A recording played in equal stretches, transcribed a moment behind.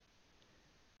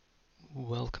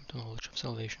welcome to Knowledge of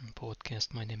Salvation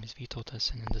podcast. My name is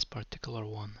Vytautas, and in this particular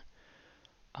one,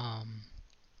 I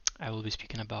will be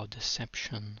speaking about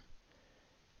deception,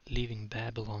 leaving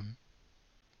Babylon,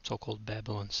 so-called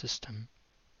Babylon system,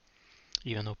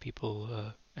 even though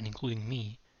people, and including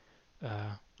me,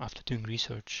 after doing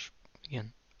research,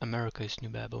 again, America is New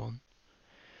Babylon.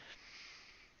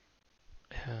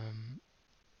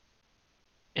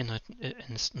 And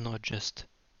it's not just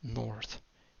North,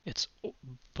 it's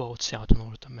both South and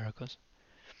North Americas,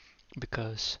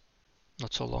 because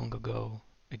not so long ago,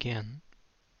 again,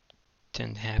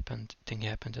 thing happened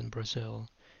in Brazil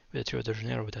with Rio de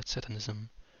Janeiro, with that Satanism,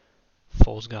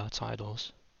 false gods,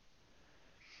 idols,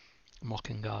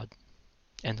 mocking God.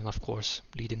 And then, of course,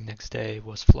 leading next day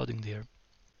was flooding there,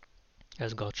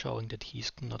 as God showing that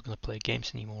He's not going to play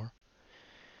games anymore.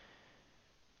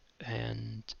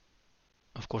 And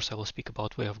of course, I will speak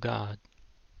about Way of God.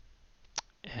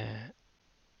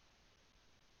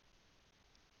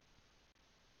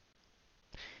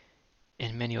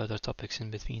 And many other topics in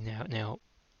between. Now,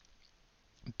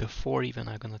 before even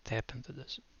I'm going to tap into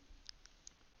this,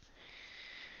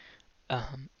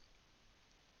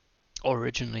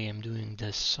 originally I'm doing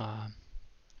this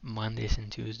Mondays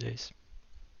and Tuesdays,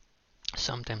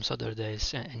 sometimes other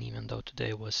days, and even though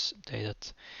today was a day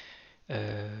that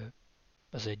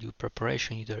as I do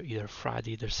preparation, either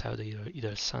Friday, either Saturday,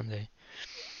 either Sunday,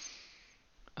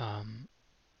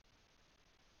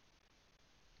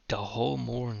 the whole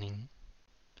morning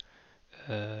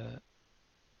I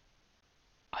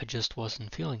just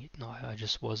wasn't feeling it. No, I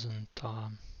just wasn't.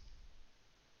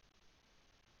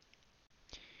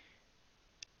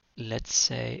 Let's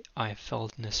say I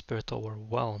felt in the spirit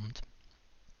overwhelmed,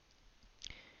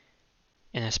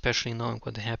 and especially knowing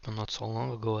what happened not so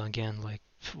long ago. Again, like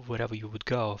wherever you would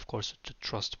go, of course, to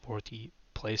trustworthy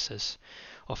places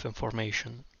of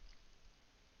information,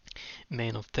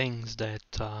 main of things that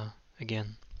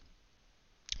again,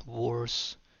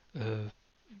 wars,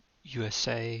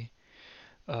 USA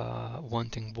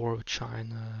wanting war with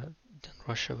China, then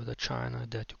Russia with China,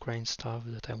 that Ukraine stuff,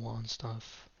 the Taiwan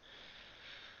stuff,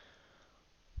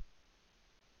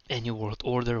 a new world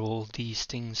order, all these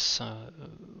things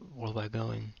worldwide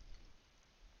going.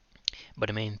 But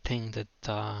the main thing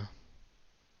that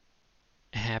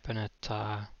happened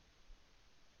at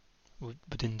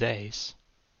within days,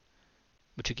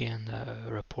 which again, a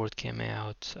report came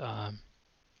out,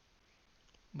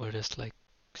 what is like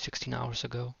 16 hours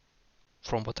ago,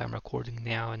 from what I'm recording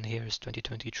now, and here is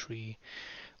 2023,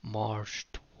 March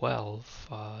 12.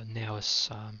 Now is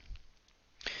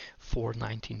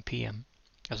 4:19 p.m.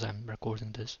 as I'm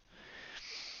recording this,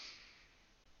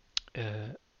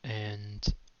 and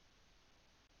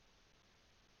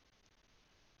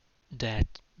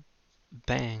that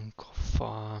bank of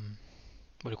what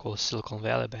do you call it, Silicon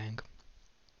Valley Bank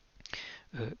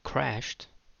crashed.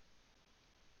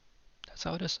 That's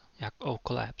how it is. Yeah. Oh,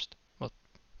 collapsed. Well,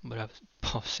 whatever.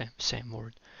 Oh, same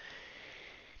word.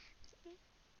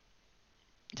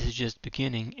 This is just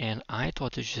beginning, and I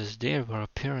thought it's just there, where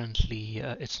apparently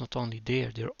it's not only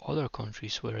there. There are other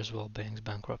countries where as well banks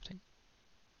bankrupting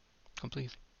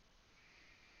completely,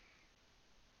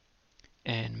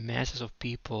 and masses of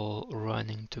people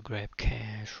running to grab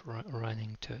cash,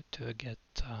 running to get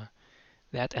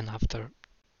that. And after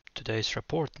today's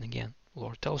report, and again,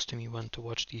 Lord tells to me when to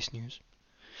watch these news,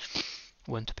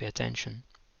 when to pay attention.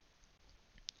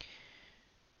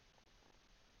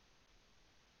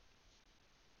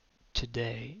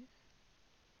 Today,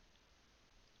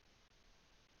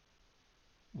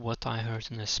 what I heard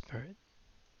in the spirit,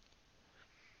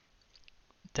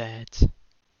 that,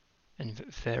 and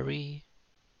very,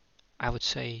 I would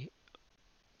say,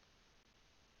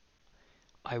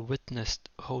 I witnessed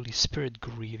Holy Spirit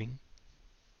grieving,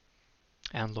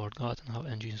 and Lord God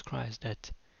and Jesus Christ,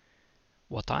 that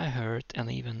what I heard,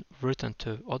 and even written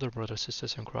to other brothers and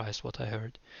sisters in Christ, what I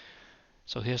heard.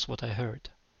 So here's what I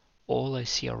heard. All I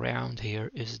see around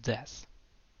here is death.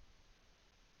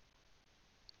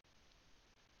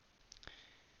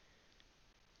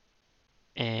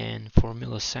 And for a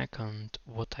millisecond,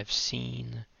 what I've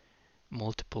seen,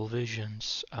 multiple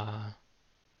visions,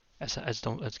 as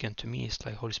again, to me, it's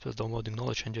like Holy Spirit downloading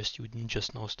knowledge, and you didn't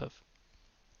just know stuff.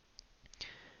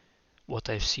 What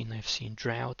I've seen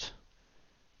drought,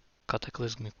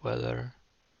 cataclysmic weather,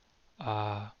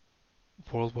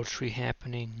 World War III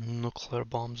happening, nuclear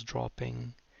bombs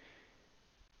dropping,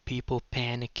 people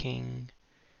panicking,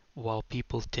 while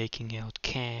people taking out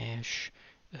cash,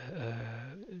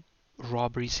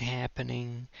 robberies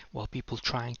happening, while people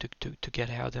trying to get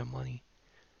out their money.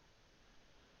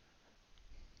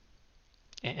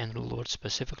 And the Lord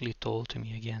specifically told to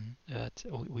me again that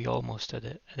we almost at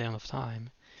the end of time.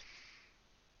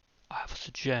 I would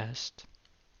suggest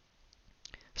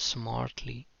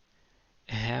smartly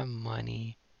have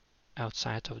money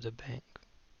outside of the bank.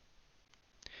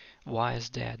 Why is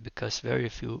that? Because very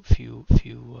few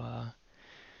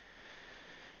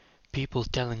people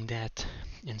telling that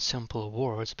in simple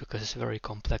words, because it's very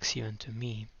complex even to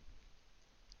me.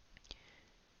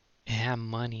 Have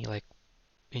money like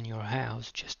in your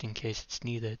house just in case it's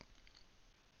needed.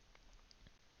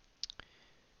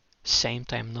 Same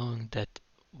time knowing that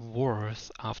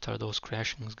worth after those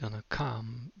crashing is gonna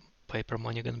come, paper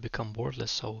money gonna become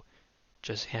worthless. So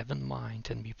just have in mind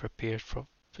and be prepared for,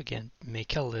 again,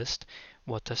 make a list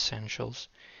what essentials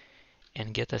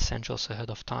and get essentials ahead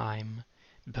of time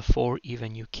before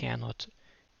even you cannot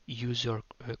use your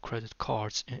credit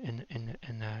cards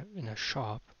in a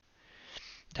shop.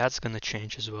 That's gonna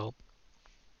change as well,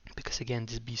 because again,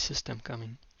 this beast system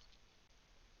coming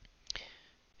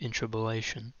in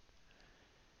tribulation.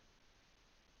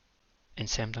 And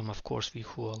same time, of course, we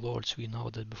who are lords, we know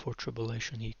that before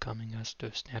tribulation he coming us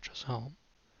to snatch us home.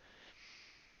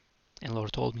 And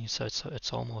Lord told me, so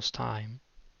it's almost time.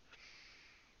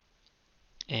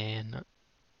 And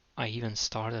I even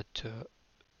started to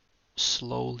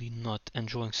slowly not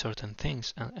enjoying certain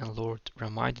things, and Lord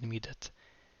reminded me that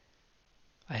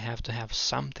I have to have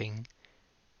something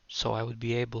so I would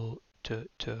be able to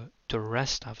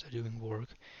rest after doing work,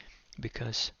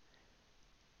 because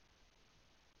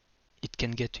it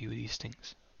can get to you, these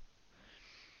things.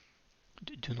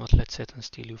 Do not let Satan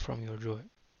steal you from your joy.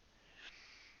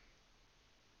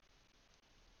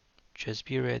 Just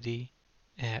be ready,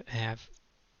 have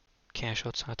cash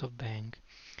outside of bank,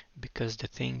 because the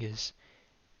thing is,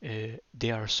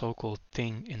 they are so-called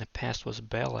thing in the past was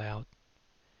bailout,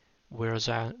 whereas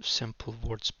our simple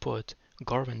words put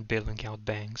government bailing out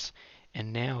banks,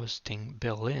 and now is thing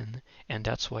bail in, and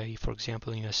that's why, for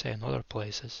example, in USA and other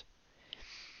places,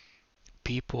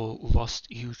 people lost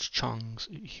huge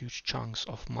chunks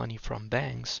of money from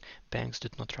banks. Banks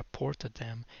did not report to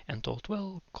them and told,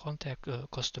 well, contact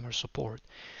customer support,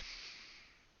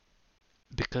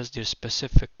 because there's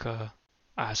specific,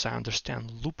 as I understand,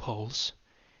 loopholes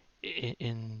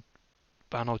in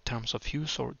I don't know, terms of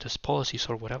use or this policies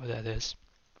or whatever that is.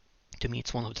 To me,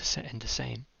 it's one of the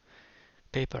same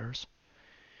papers,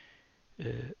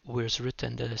 where it's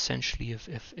written that essentially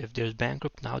if there's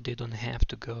bankrupt now, they don't have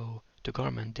to go to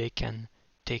government. They can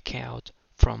take out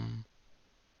from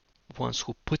ones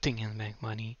who putting in bank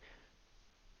money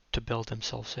to bail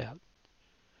themselves out.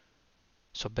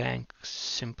 So banks,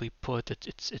 simply put,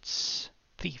 it's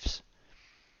thieves,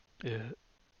 uh,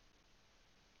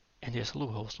 and there's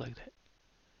loopholes like that.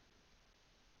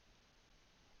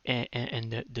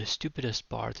 And the stupidest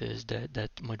part is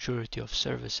that majority of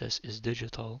services is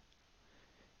digital,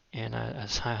 and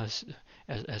as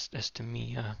to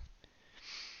me,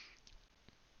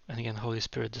 and again, Holy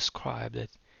Spirit described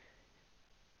that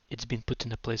it's been put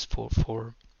into place for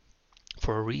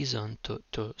a reason,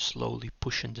 to slowly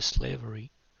push into slavery,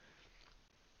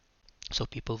 so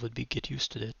people would get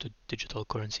used to digital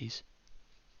currencies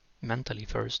mentally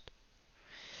first.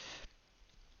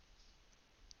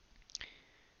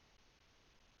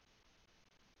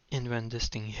 And when this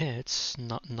thing hits,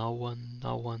 no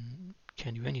one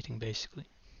can do anything basically,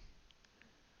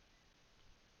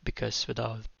 because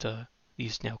without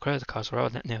these now credit cards, or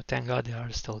now thank God there are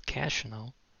still cash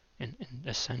now in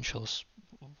essentials,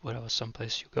 wherever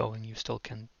someplace you go and you still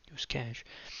can use cash.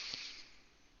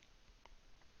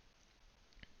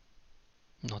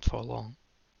 Not for long.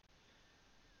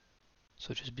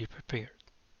 So just be prepared.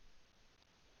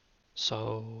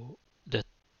 So that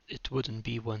it wouldn't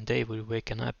be one day we're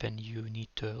waking up and you need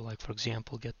to, like, for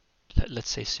example, get, let's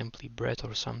say, simply bread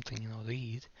or something, to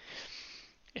eat,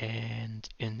 and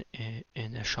in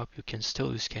a shop you can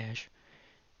still use cash,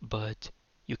 but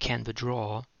you can't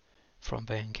withdraw from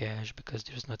bank cash because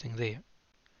there's nothing there.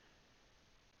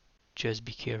 Just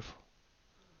be careful.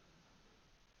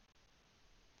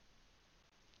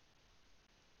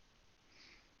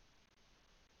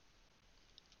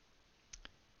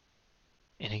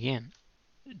 And again,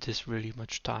 this really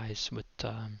much ties with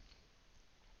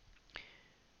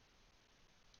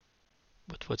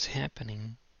what's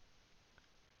happening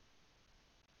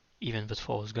even with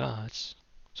false gods.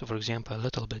 So, for example, a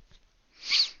little bit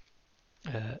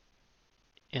uh,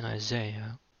 in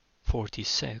Isaiah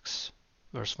 46,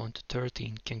 verse 1 to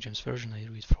 13, King James Version, I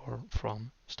read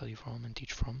from, study from, and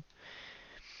teach from.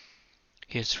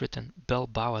 Here it's written, Bel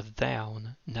boweth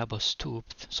down, Nebo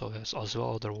stooped, so there's as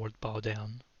well the word bow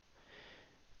down,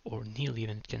 or kneel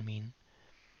even it can mean.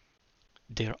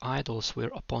 their idols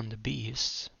were upon the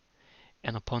beasts,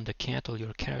 and upon the cattle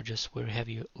your carriages were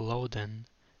heavy loaden.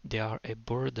 They are a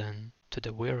burden to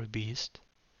the weary beast.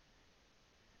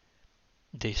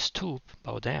 They stoop,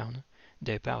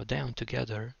 they bow down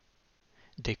together.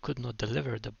 They could not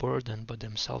deliver the burden, but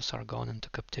themselves are gone into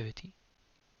captivity.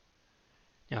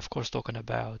 Now, of course, talking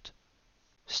about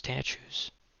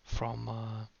statues from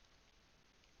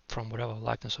whatever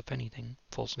likeness of anything,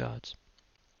 false gods,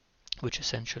 which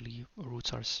essentially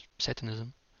roots are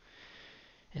Satanism,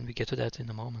 and we get to that in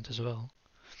a moment as well.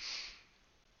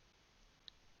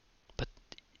 But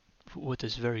what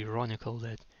is very ironical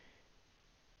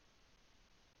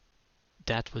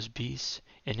that was beasts,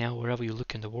 and now wherever you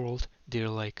look in the world, they're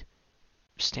like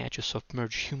statues of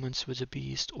merged humans with the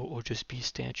beast, or just beast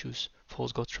statues,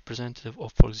 false gods representative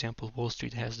of, for example, Wall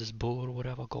Street has this bull or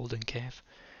whatever, golden calf,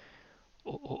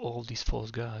 all these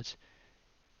false gods,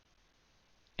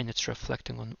 and it's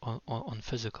reflecting on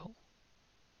physical,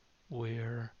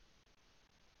 where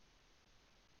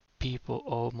people,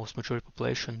 almost majority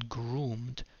population,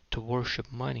 groomed to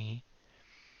worship money.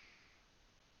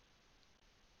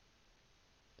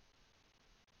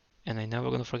 And I never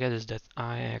gonna forget is that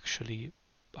I actually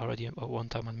already one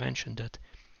time I mentioned that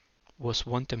was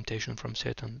one temptation from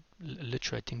Satan,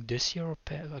 literally I think this year or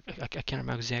I can't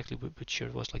remember exactly which year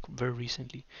it was, like very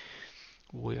recently,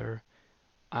 where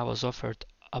I was offered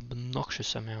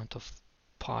obnoxious amount of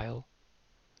pile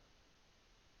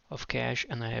of cash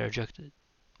and I rejected it.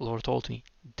 Lord told me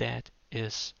that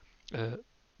is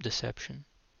deception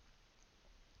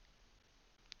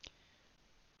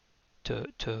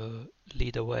to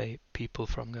lead away people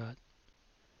from God.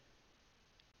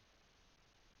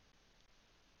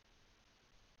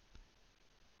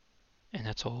 And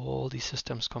that's all these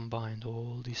systems combined,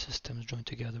 all these systems joined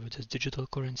together with this digital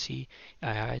currency,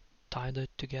 AI tied it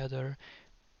together,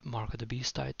 Mark of the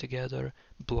Beast tied together,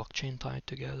 blockchain tied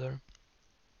together,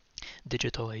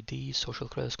 digital ID, social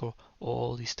credit score,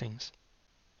 all these things.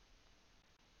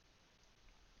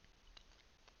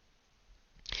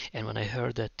 And when I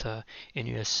heard that in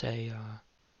USA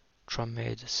Trump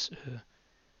made this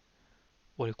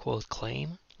what do you call it,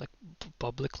 claim, like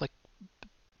public like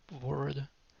word,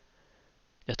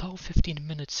 that all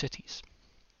 15-minute cities.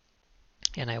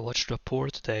 And I watched a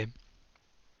report today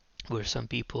where some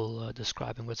people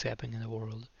describing what's happening in the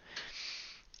world,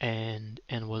 and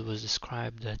what was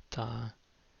described that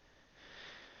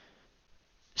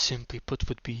simply put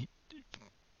would be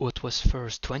what was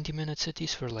first 20-minute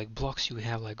cities were like blocks you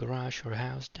have like garage or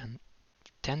house, then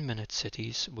 10-minute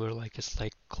cities were like it's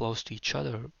like close to each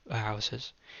other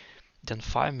houses, then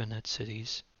 5-minute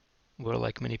cities were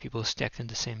like many people stacked in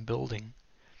the same building,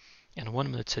 and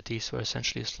 1-minute cities were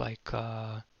essentially it's like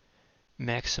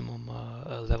maximum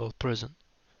level prison.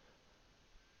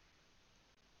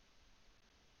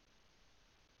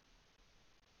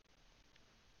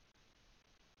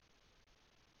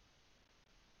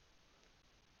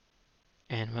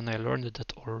 And when I learned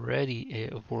that already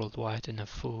worldwide in the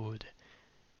food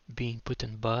being put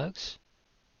in bugs,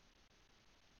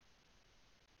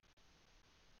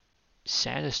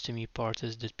 saddest to me part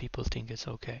is that people think it's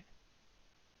okay.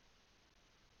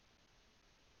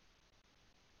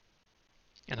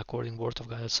 And according to the word of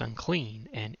God, it's unclean.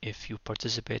 And if you're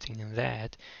participating in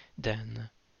that, then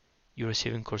you're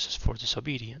receiving curses for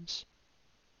disobedience,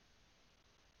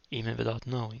 even without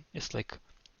knowing. It's like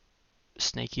a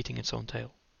snake eating its own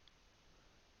tail.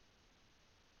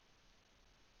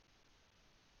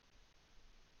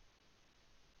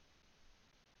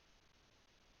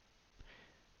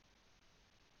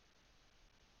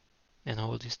 And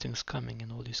all these things coming,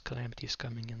 and all these calamities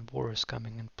coming, and wars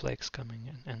coming, and plagues coming,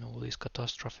 and all these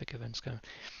catastrophic events coming,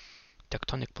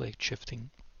 tectonic plate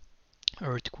shifting,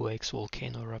 earthquakes,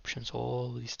 volcano eruptions,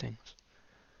 all these things.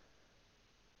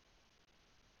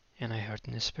 And I heard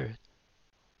in the spirit,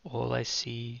 all I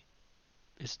see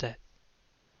is that.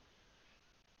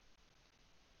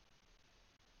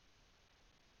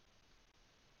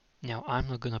 Now I'm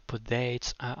not gonna put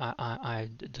dates. I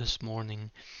this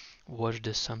morning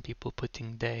watched some people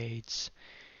putting dates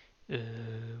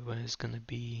when it's gonna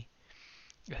be.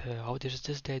 Oh, there's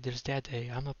this day, there's that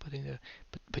day. I'm not putting the,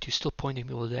 but you're still pointing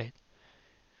me all the date.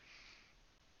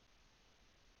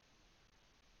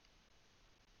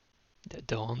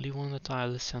 The only one that I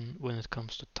listen when it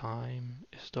comes to time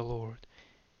is the Lord.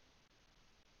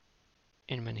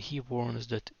 And when He warns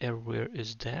that everywhere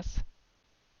is death,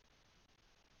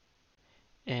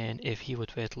 and if He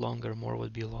would wait longer, more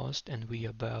would be lost, and we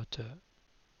about to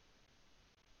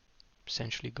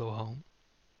essentially go home.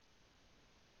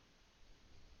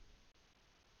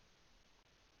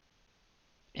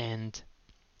 And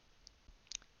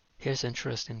Here's the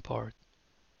interesting part.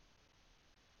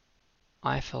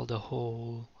 I felt the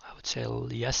whole, I would say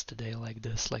yesterday like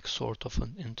this, like sort of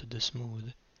into this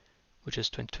mood, which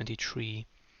is 2023,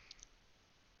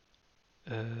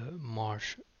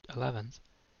 March 11th.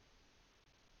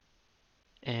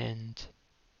 And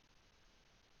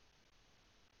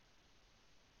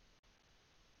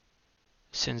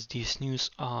since these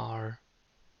news are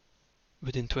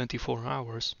within 24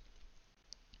 hours,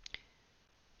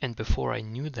 and before I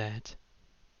knew that,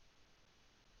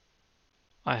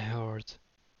 I heard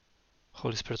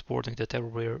Holy Spirit warning that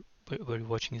everywhere we're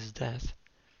watching is death,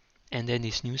 and then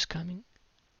this news coming,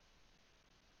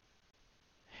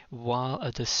 while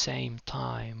at the same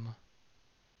time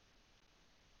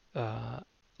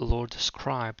Lord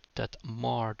described that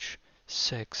March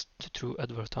 6th through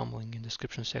Edward Tomling in the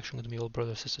description section of the All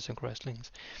Brothers, Sisters in Christ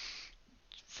links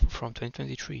from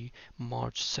 2023,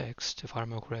 March 6th, if I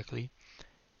remember correctly,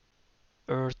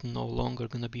 Earth no longer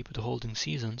gonna be withholding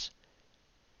seasons.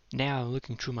 Now I'm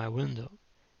looking through my window.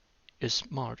 It's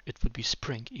March, it would be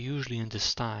spring. Usually in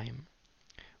this time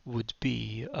would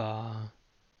be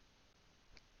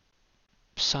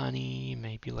sunny,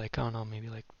 maybe like, I don't know, maybe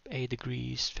like 8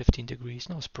 degrees, 15 degrees,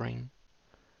 no spring.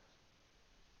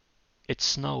 It's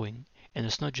snowing, and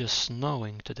it's not just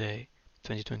snowing today,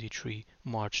 2023,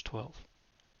 March 12th.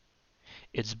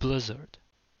 It's blizzard.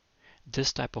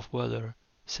 This type of weather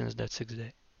since that 6th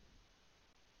day.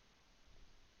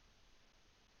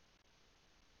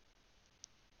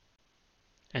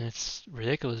 And it's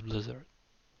ridiculous blizzard.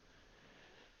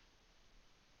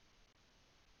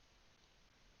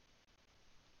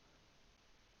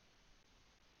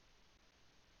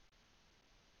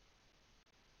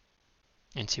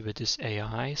 And see with this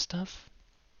AI stuff,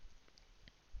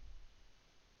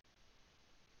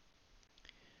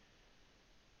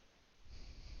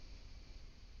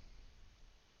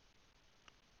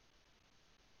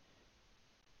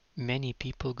 many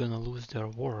people gonna lose their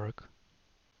work,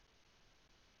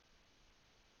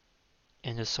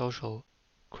 and the social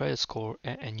credit score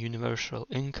and universal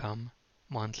income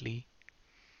monthly,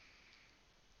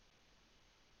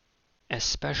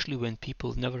 especially when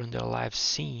people never in their lives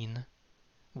seen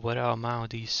what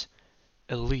amount these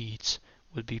elites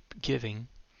would be giving.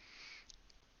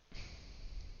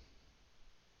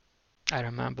 I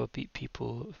remember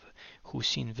people who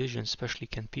seen visions, especially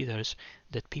Ken Peters,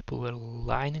 that people were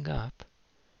lining up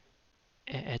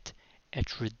at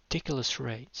ridiculous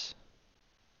rates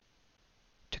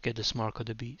to get this mark of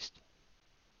the beast.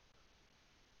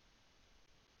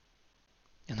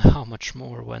 And how much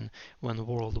more when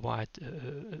worldwide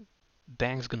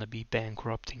banks gonna be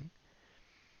bankrupting.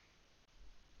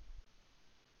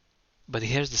 But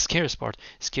here's the scariest part.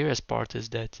 Scariest part is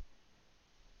that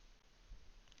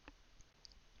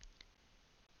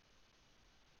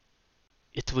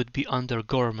it would be under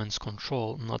government's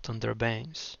control, not under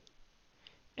banks.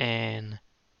 And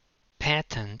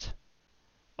patent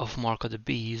of Mark of the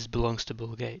Beast belongs to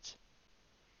Bill Gates.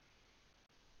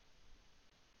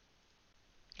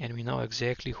 And we know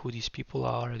exactly who these people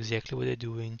are, exactly what they're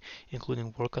doing,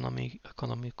 including World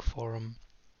Economic Forum,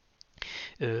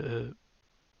 uh,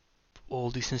 all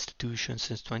these institutions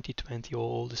since 2020,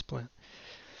 all this plan.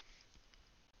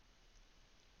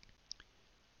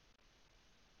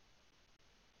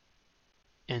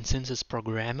 And since it's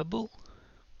programmable,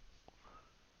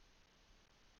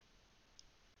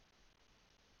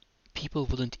 people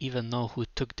wouldn't even know who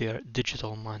took their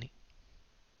digital money.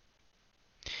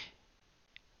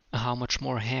 How much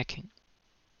more hacking?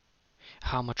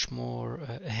 How much more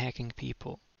hacking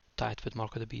people tied with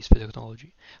Mark of the Beast for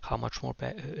technology? How much more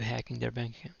hacking their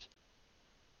bank accounts?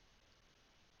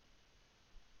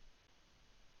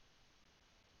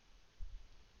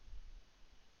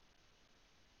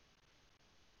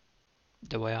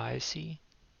 The way I see,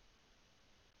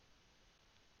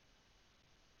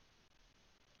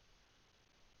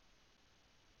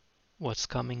 what's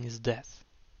coming is death.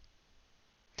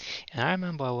 And I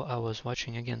remember I was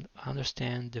watching again. I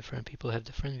understand different people have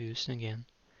different views. And again,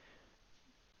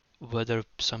 whether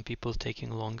some people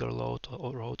taking longer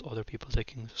road, other people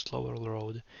taking slower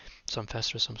road, some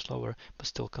faster, some slower, but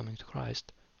still coming to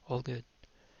Christ, all good.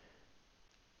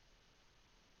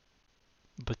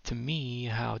 But to me,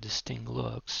 how this thing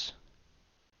looks,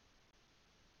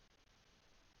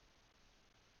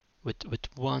 with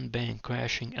one bank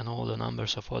crashing and all the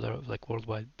numbers of other like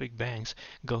worldwide big banks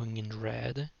going in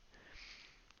red,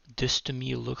 this to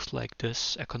me looks like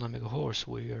this economic horse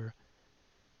where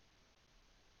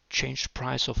change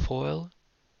price of oil,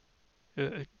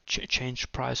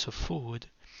 change price of food,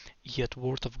 yet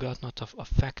word of God not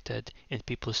affected, and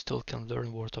people still can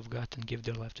learn word of God and give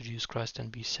their life to Jesus Christ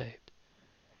and be saved.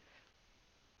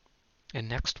 And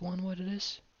next one, what it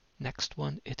is? Next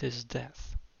one, it is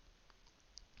death.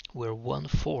 Where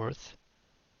 1/4.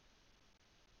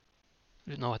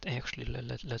 You know what? Actually,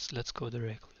 let's go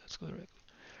directly. Let's go directly.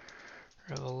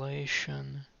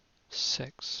 Revelation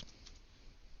 6.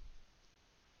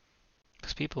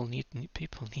 Because people need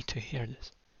to hear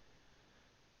this.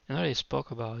 And I already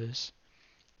spoke about this,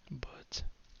 but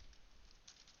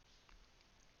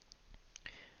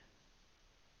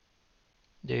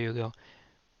there you go.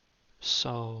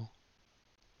 So,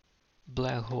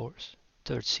 black horse,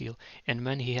 third seal. And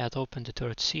when he had opened the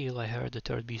third seal, I heard the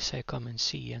third beast say, Come and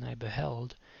see. And I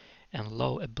beheld, and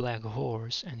lo, a black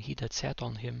horse, and he that sat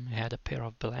on him had a pair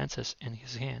of balances in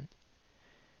his hand.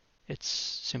 It's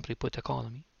simply put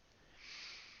economy.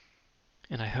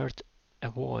 And I heard a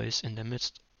voice in the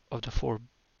midst of the four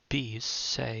beasts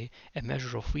say, A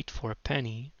measure of wheat for a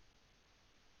penny.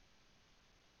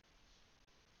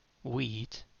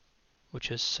 Wheat,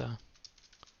 which is, I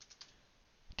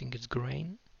think it's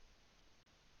grain.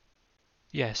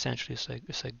 Yeah, essentially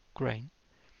it's like grain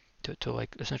to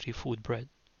like essentially food, bread.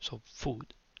 So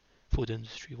food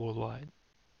industry worldwide.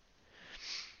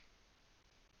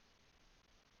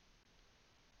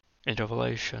 In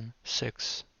Revelation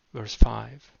 6, verse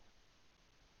 5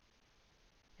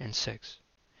 and 6,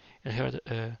 and heard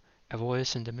a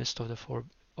voice in the midst of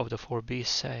the four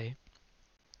beasts say,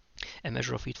 A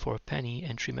measure of wheat for a penny,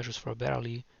 and 3 measures for a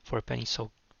barley for a penny,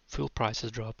 so fuel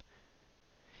prices drop.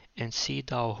 And see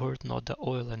thou hurt not the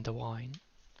oil and the wine.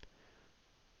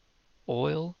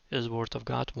 Oil is word of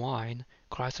God, wine,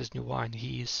 Christ is new wine,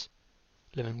 he is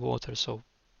living water, so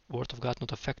word of God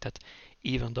not affected,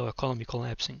 even though economy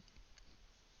collapsing,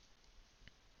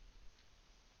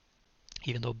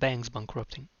 even though banks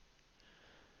bankrupting,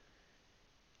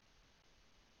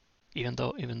 even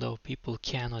though people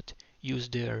cannot use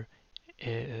their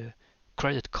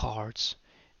credit cards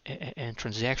and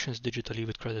transactions digitally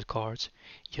with credit cards,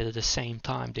 yet at the same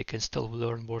time they can still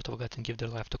learn word of God and give their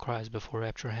life to Christ before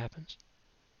rapture happens.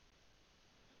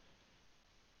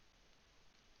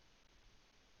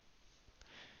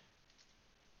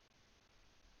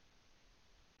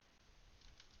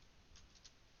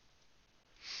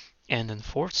 And in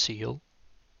fourth seal,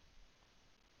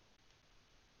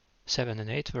 7 and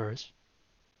 8 verse,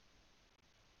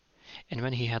 And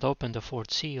when he had opened the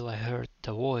fourth seal, I heard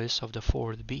the voice of the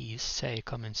fourth beast say,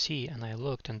 Come and see. And I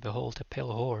looked, and behold, a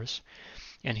pale horse,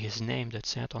 and his name that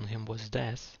sat on him was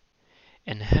Death,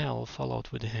 and hell followed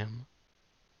with him.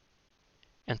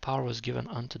 And power was given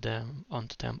unto them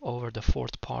over the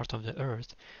fourth part of the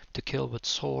earth, to kill with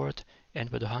sword, and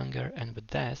with hunger, and with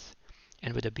death,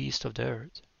 and with the beasts of the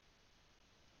earth.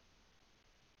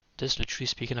 This literally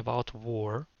speaking about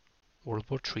war, World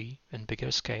War III, and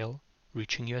bigger scale,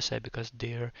 reaching USA, because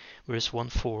there is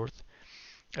 1/4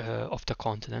 of the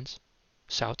continents,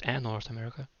 South and North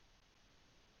America.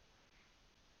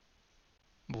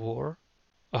 War,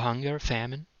 hunger,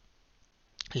 famine,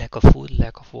 lack of food,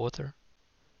 lack of water,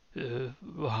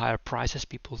 higher prices,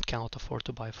 people cannot afford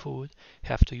to buy food,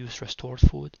 have to use restored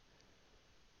food.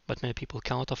 But many people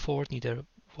cannot afford neither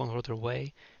one or other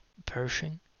way,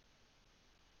 perishing.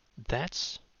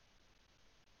 That's,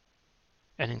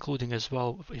 and including as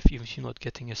well, if you're not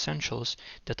getting essentials,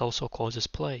 that also causes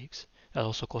plagues, that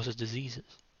also causes diseases,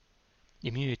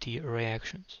 immunity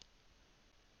reactions.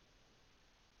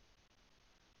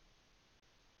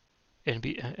 And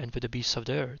with the beasts of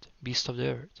the earth,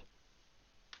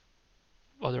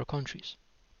 other countries,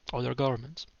 other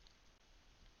governments,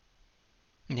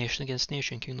 nation against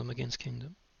nation, kingdom against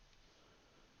kingdom.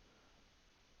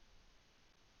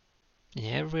 And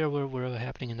everywhere wherever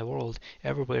happening in the world,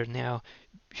 everywhere now,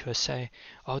 you say,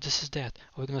 oh, this is that, oh,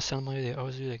 we're gonna send money there, oh,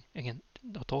 again,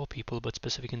 not all people, but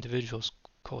specific individuals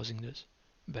causing this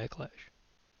backlash.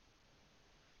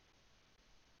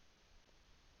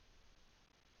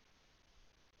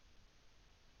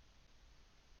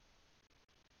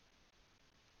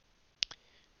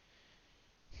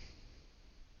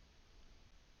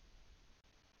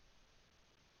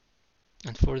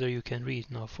 And further you can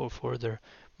read now for further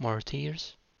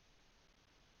martyrs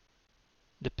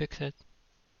depicted.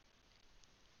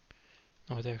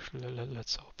 No, actually,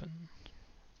 let's open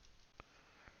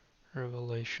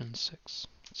Revelation 6.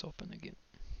 Let's open again.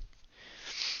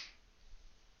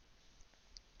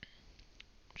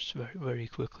 Just very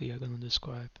quickly, I'm gonna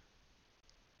describe.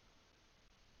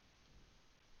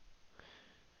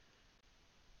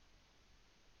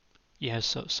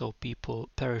 Yes, so people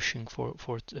perishing for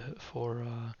the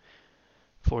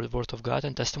word of God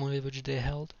and testimony which they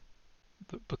held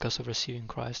because of receiving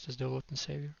Christ as their Lord and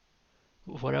Savior.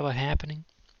 Whatever happening,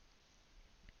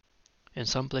 in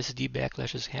some places the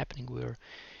backlash is happening where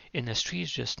in the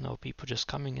streets, just people just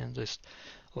coming and just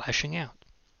lashing out.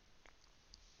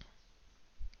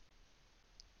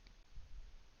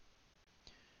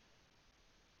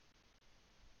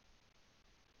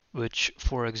 Which,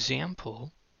 for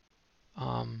example,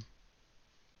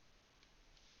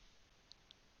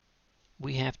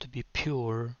 we have to be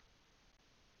pure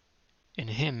in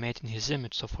him, made in his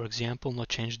image. So, for example, not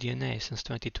change DNA since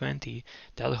 2020.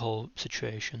 That whole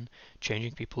situation,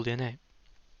 changing people DNA.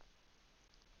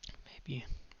 Maybe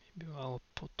I'll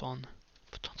put on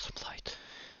some light.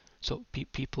 So,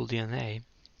 people DNA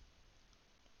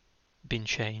been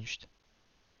changed,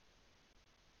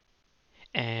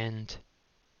 and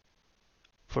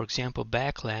for example,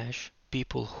 backlash,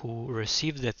 people who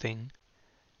received the thing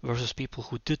versus people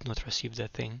who did not receive the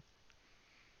thing.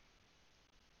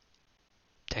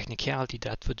 Technicality,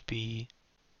 that would be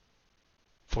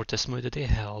for testimony that they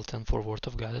held and for word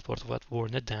of God, that word of God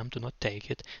warned them to not take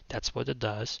it. That's what it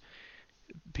does.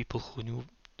 People who knew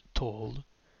told.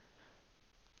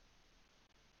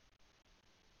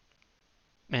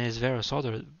 And there's various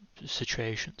other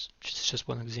situations. It's just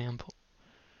one example.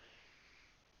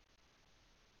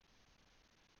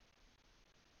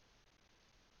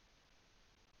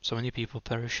 So many people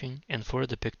perishing, and further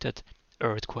depicted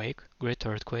earthquake, great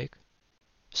earthquake,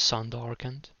 sun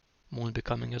darkened, moon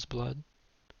becoming as blood,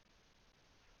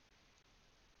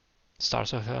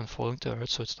 stars of heaven falling to earth.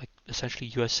 So it's like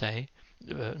essentially USA,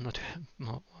 not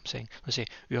no, I'm saying, let's say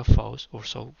UFOs or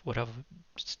so, whatever,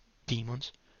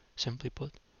 demons, simply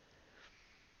put,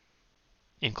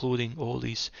 including all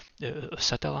these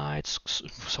satellites,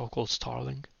 so-called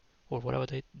Starlink, or whatever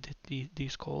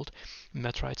these called,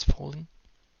 meteorites falling.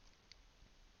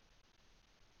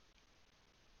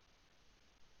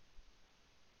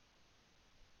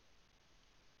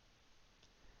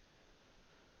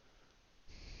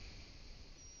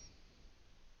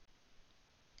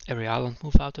 Every island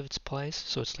moved out of its place,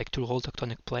 so it's like two whole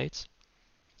tectonic plates.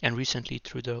 And recently,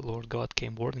 through the Lord God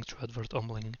came warning through Edward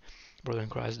Umling, brother in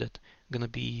Christ, that gonna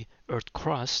be Earth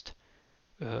crust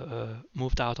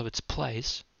moved out of its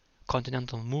place.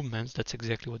 Continental movements, that's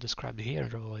exactly what described here in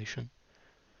Revelation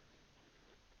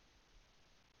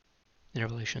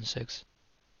 6.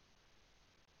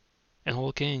 And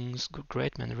all kings,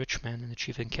 great men, rich men, and the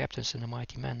chief and captains, and the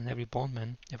mighty men, and every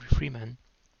bondman, every freeman,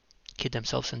 hid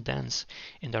themselves in dens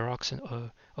in the rocks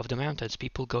of the mountains.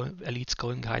 People going, elites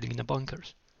going, hiding in the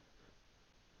bunkers.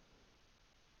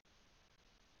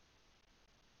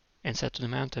 And said to the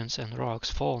mountains and rocks,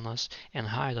 fall on us, and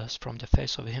hide us from the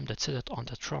face of him that sitteth on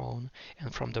the throne,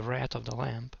 and from the wrath of the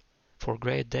Lamb. For a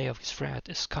great day of his wrath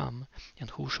is come, and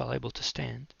who shall able to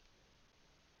stand?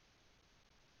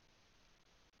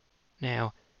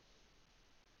 Now,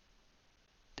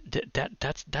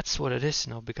 that's what it is,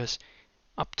 because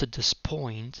up to this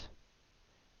point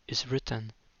is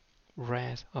written,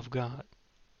 wrath of God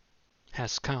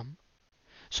has come.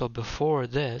 So before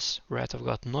this, wrath of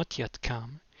God not yet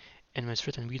come, and when it's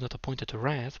written, we not appointed to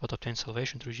wrath, but obtain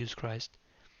salvation through Jesus Christ,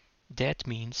 that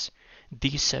means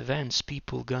these events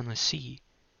people gonna see.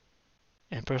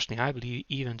 And personally, I believe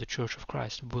even the Church of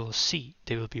Christ will see.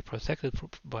 They will be protected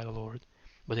by the Lord,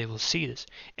 but they will see this.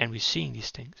 And we're seeing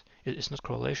these things. It's not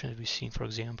correlation that we've seen, for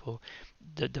example,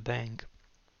 the bank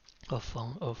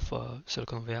of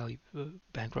Silicon Valley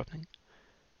bankrupting,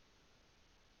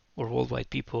 or worldwide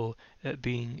people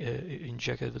being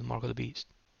injected with the mark of the beast,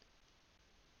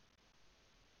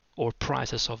 or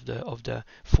prices of the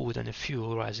food and the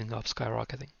fuel rising up,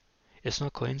 skyrocketing. It's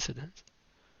not coincidence.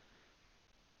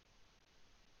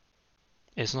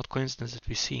 It's not coincidence that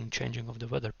we're seeing changing of the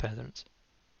weather patterns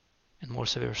and more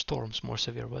severe storms, more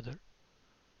severe weather.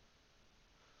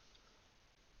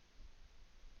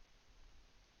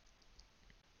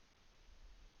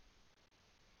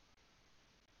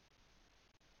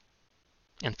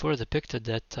 And further depicted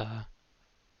that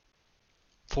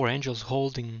 4 angels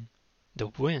holding the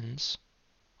winds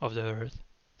of the earth,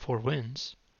 4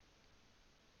 winds,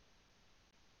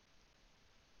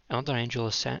 another angel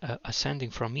ascending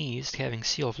from east, having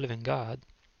seal of living God.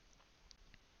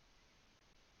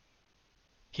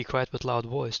 He cried with loud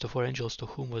voice to 4 angels to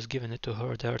whom was given it to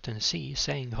hurt the earth and the sea,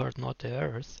 saying, hurt not the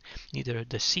earth, neither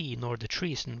the sea nor the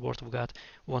trees. And the word of God,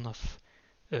 one of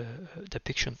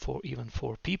depiction for even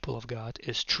for people of God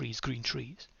is trees, green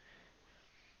trees.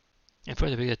 And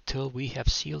further depicted, till we have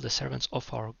sealed the servants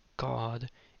of our God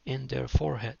in their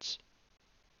foreheads.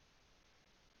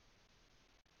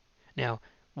 Now,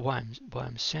 why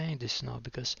I'm saying this now,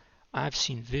 because I've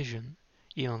seen vision,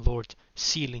 even Lord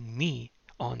sealing me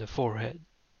on the forehead,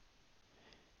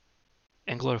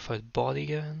 and glorified body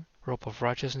given, robe of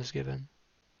righteousness given.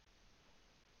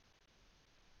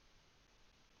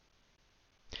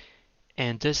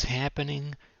 And this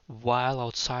happening while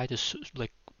outside is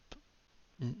like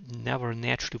never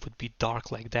naturally would be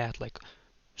dark like that, like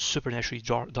supernaturally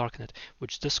darkened,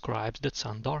 which describes that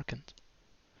sun darkened.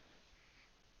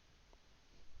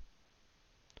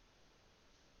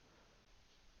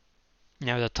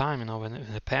 Now, at the time, when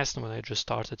in the past, when I just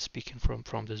started speaking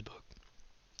from this book,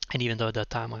 and even though at that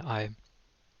time I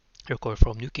record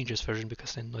from New King James Version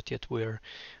because I not yet were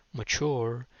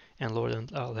mature, and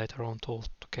Lord later on told,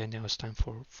 okay, now it's time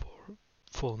for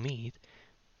full meat,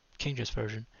 King James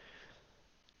Version.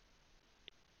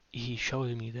 He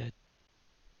showed me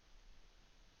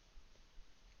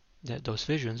that those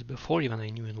visions before even I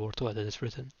knew in Word 2 that it's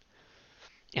written,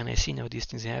 and I see now these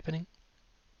things happening.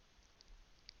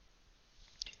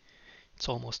 It's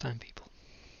almost time, people.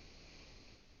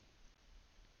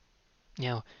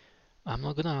 Now, I'm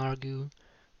not gonna argue.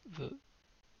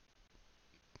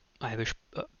 I wish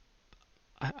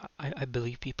I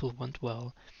believe people want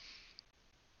well,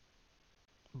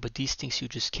 but these things you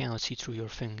just cannot see through your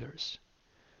fingers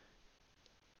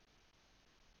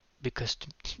because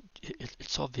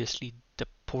it's obviously the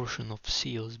portion of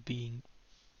seals being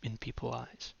in people's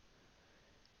eyes.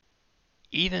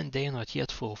 Even they are not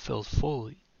yet fulfilled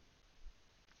fully,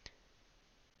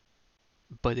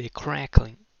 but they're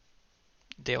crackling.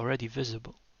 They're already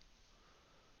visible.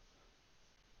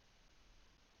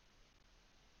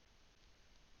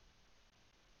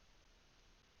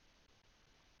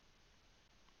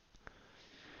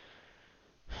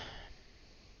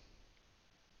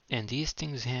 And these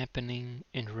things happening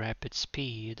in rapid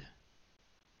speed.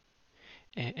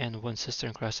 And one sister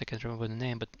in Christ, I can't remember the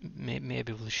name, but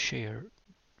maybe we'll share.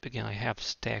 Again, I have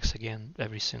stacks again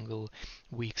every single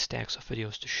week, stacks of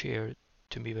videos to share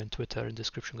to me on Twitter. In the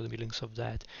description going to be links of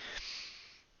that.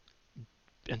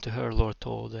 And to her, Lord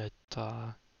told that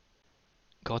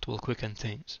God will quicken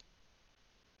things.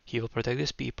 He will protect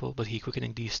his people, but he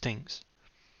quickening these things.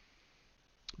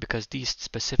 Because these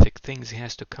specific things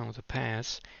has to come to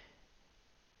pass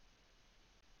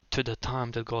to the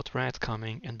time that God's wrath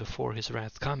coming, and before his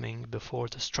wrath coming, before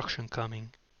destruction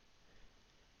coming,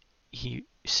 he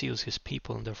seals his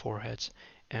people in their foreheads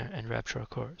and rapture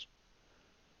occurs.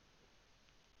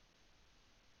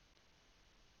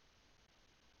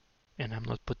 And I'm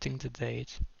not putting the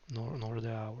date nor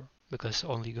the hour because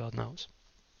only God knows.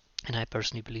 And I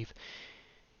personally believe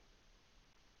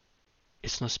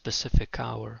it's no specific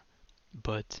hour,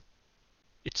 but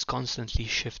it's constantly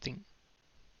shifting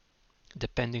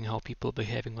depending how people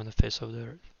behaving on the face of the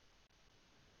earth.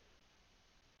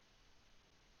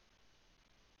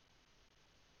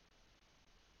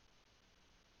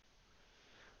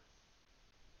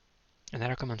 And I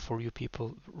recommend for you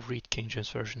people read King James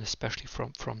Version, especially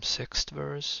from 6th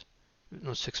verse,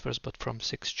 not 6th verse, but from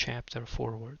 6th chapter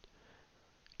forward.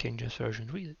 King James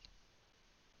Version, read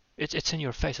it. It's in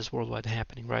your face. It's worldwide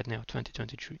happening right now,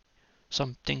 2023.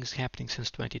 Some things happening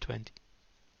since 2020.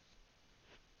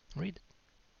 Read it.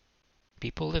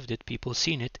 People lived it, people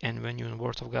seen it, and when you're in the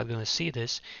Word of God gonna see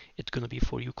this, it's gonna be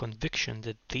for you conviction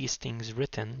that these things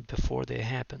written before they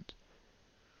happened.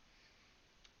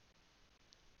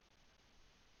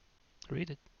 Read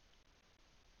it.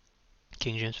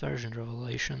 King James Version,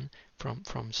 Revelation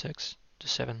from 6 to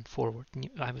 7 forward.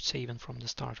 I would say even from the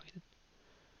start, read it.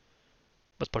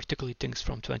 But particularly things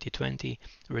from 2020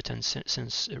 written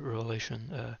since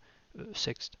Revelation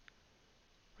 6.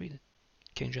 Read it.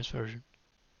 King James Version.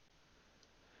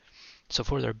 So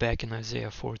further back in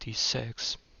Isaiah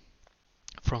 46,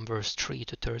 from verse 3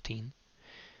 to 13,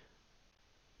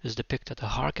 is depicted,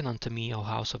 "Hearken unto me, O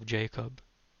house of Jacob,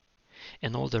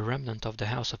 and all the remnant of the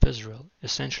house of Israel,"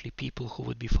 essentially people who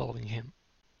would be following him,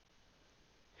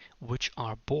 "which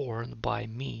are born by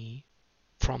me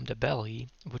from the belly,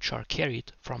 which are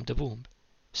carried from the womb."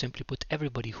 Simply put,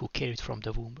 everybody who carried from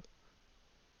the womb.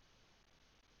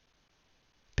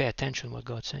 Pay attention what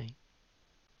God's saying.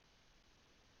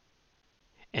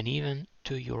 "And even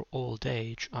to your old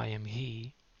age I am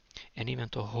he, and even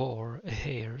to hoar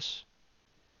hairs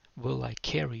will I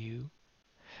carry you.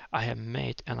 I have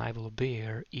made and I will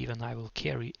bear, even I will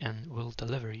carry and will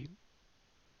deliver you."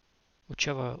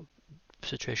 Whichever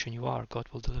situation you are, God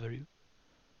will deliver you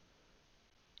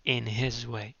in his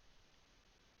way.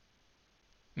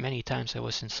 Many times I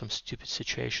was in some stupid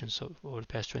situations over the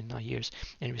past 29 years.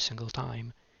 Every single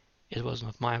time it was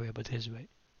not my way but his way.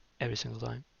 Every single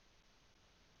time.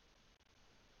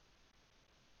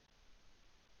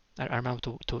 I remember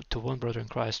to one brother in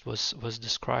Christ was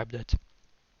described that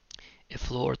if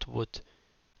Lord would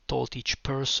told each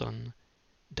person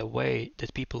the way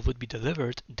that people would be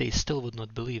delivered, they still would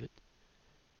not believe it.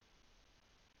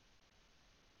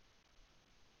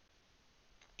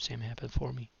 Same happened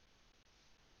for me.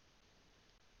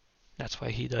 That's why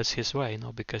he does his way,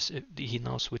 because he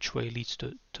knows which way leads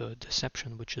to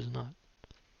deception, which is not.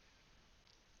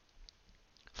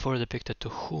 For depicted, to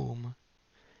whom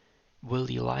will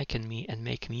ye liken me and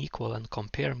make me equal and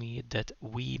compare me that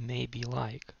we may be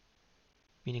like?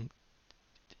 Meaning,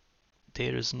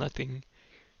 there is nothing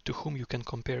to whom you can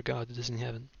compare God that is in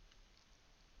heaven.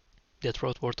 That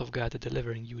word of God that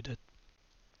delivering you, that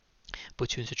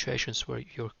puts you in situations where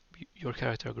your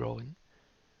character growing.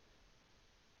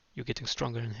 You're getting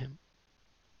stronger in Him.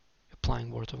 Applying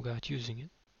word of God, using it,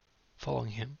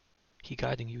 following Him. He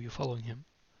guiding you, you're following Him.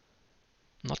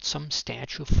 Not some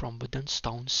statue from wooden,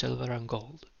 stone, silver, and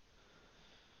gold.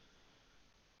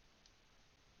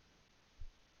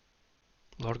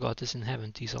 Lord God is in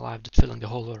heaven. He's alive, that's filling the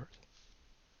whole earth.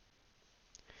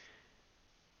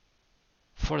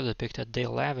 Further depicted, they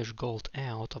lavish gold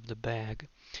out of the bag,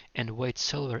 and weigh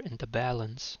silver in the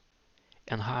balance,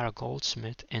 and hire a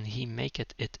goldsmith, and he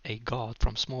maketh it a god,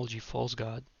 from small g, false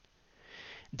god.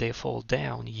 They fall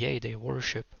down, yea, they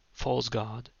worship false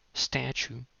god,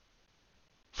 statue,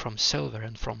 from silver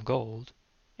and from gold,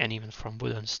 and even from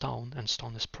wood and stone, and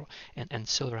stone is and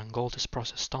silver and gold is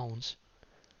processed stones.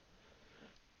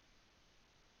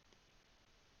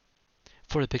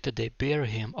 For depicted, they bear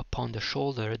him upon the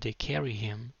shoulder, they carry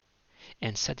him,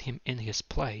 and set him in his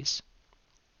place,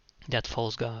 that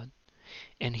false god,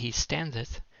 and he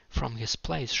standeth, from his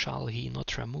place shall he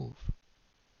not remove.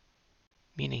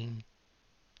 Meaning,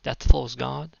 that false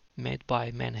god, made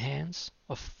by man's hands,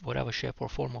 of whatever shape or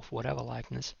form, of whatever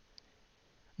likeness,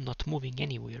 not moving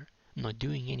anywhere, not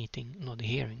doing anything, not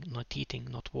hearing, not eating,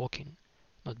 not walking,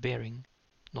 not bearing,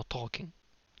 not talking,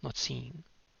 not seeing.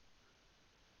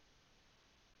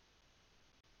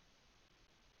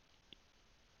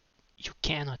 You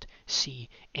cannot see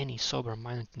any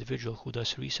sober-minded individual who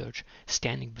does research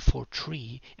standing before a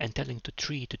tree and telling the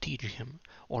tree to teach him,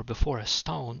 or before a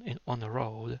stone on a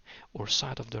road or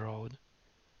side of the road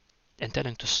and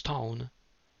telling the stone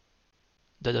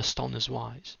that the stone is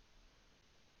wise.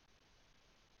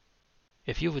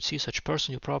 If you would see such a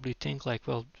person, you probably think like,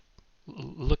 well,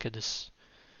 look at this.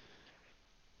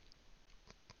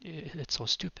 It's so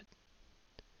stupid.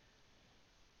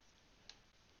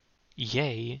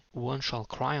 Yea, one shall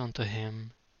cry unto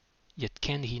him, yet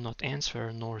can he not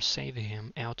answer nor save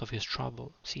him out of his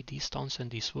trouble. See, these stones and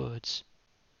these words,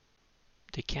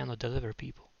 they cannot deliver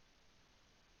people.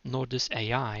 Nor this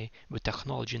AI with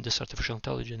technology and this artificial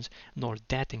intelligence, nor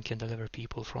that thing can deliver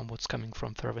people from what's coming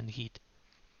from fervent heat.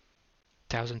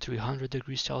 1300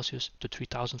 degrees Celsius to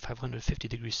 3550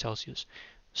 degrees Celsius.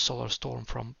 Solar storm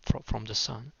from the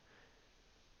sun.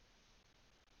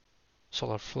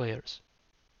 Solar flares.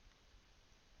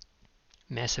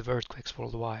 Massive earthquakes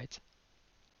worldwide.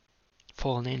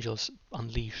 Fallen angels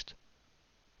unleashed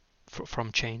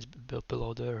from chains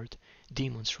below the earth.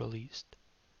 Demons released.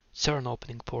 CERN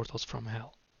opening portals from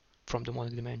hell, from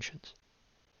demonic dimensions.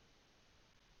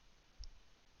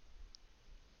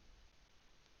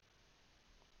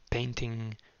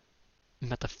 Painting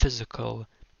metaphysical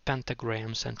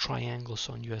pentagrams and triangles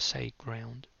on USA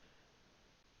ground.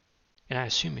 And I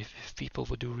assume if people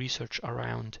would do research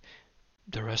around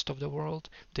the rest of the world,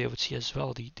 they would see as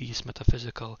well these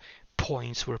metaphysical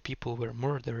points where people were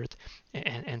murdered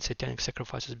and satanic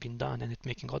sacrifices being done, and it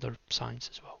making other signs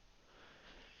as well.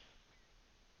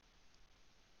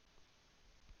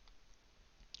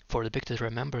 For the depicted,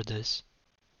 remember this,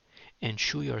 and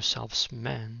shew yourselves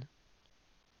men,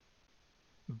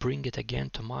 bring it again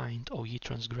to mind, O ye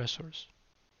transgressors.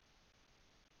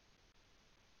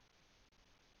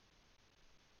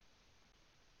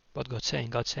 But God's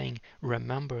saying,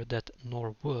 remember that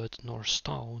nor wood, nor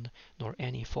stone, nor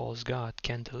any false god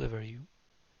can deliver you,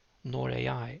 nor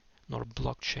AI, nor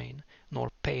blockchain,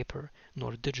 nor paper,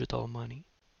 nor digital money,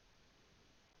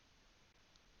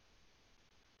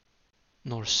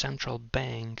 nor central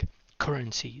bank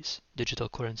currencies, digital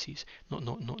currencies,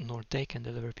 nor they can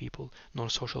deliver people, nor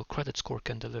social credit score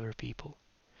can deliver people,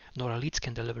 nor elites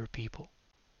can deliver people,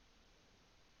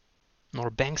 nor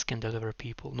banks can deliver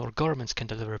people, nor governments can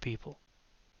deliver people.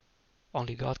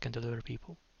 Only God can deliver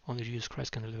people. Only Jesus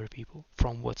Christ can deliver people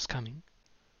from what's coming.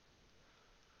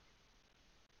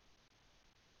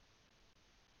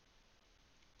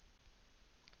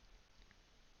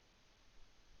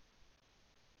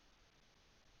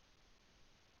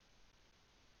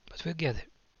 But we'll get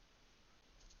it,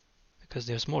 because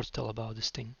there's more to tell about this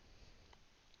thing.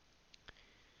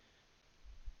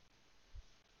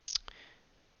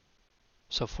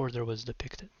 So further was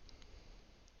depicted.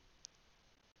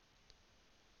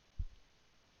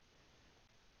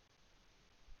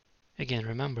 Again,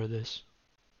 remember this.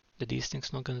 that these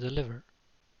things not going to deliver.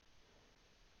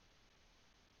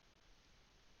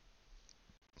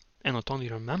 And not only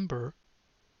remember,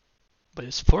 but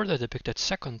it's further depicted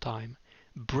second time.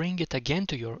 Bring it again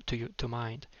to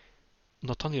mind.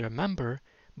 Not only remember,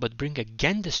 but bring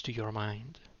again this to your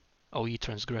mind, O ye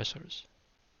transgressors,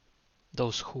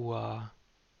 those who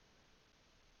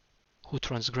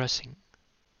transgressing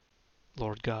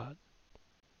Lord God.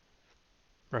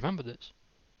 Remember this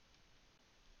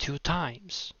 2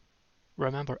 times.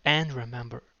 Remember and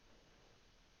remember.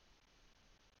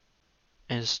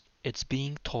 As it's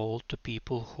being told to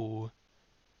people who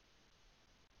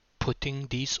putting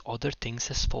these other things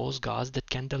as false gods that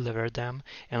can deliver them,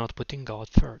 and not putting God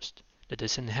first, that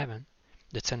is in heaven,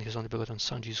 that sent his only begotten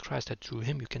Son, Jesus Christ, that through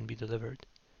him you can be delivered.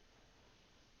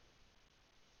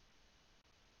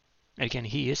 Again,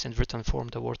 he is in written form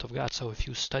the Word of God, so if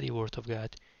you study Word of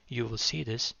God, you will see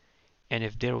this. And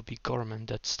if there will be government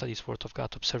that studies Word of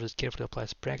God, observes it carefully,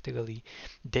 applies practically,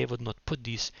 they would not put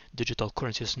these digital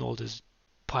currencies and all this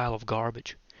pile of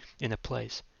garbage in a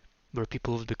place where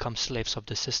people will become slaves of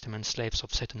the system and slaves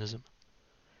of Satanism.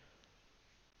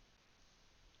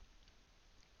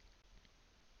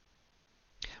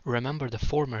 Remember the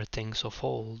former things of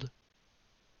old,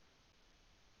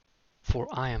 for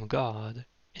I am God,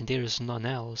 and there is none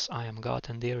else. I am God,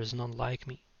 and there is none like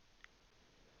me.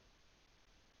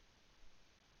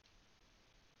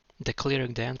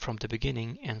 Declaring then from the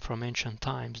beginning and from ancient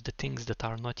times the things that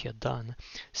are not yet done,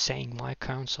 saying, My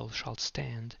counsel shall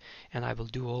stand, and I will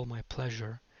do all my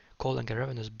pleasure, calling a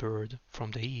ravenous bird from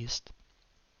the east,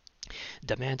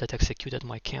 the man that executed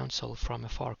my counsel from a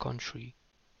far country.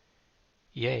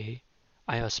 Yea,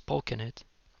 I have spoken it,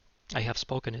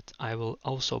 I will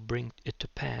also bring it to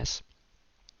pass.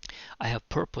 I have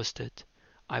purposed it,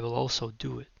 I will also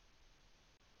do it.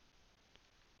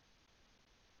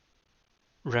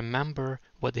 Remember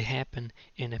what happened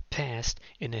in the past,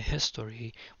 in the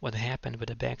history, what happened with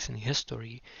the banks in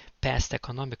history, past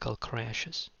economical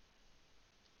crashes,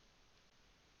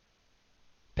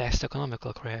 past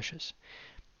political crashes,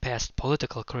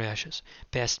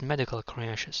 past medical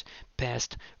crashes,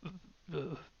 past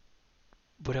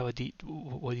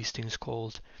what these things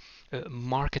called,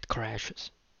 market crashes,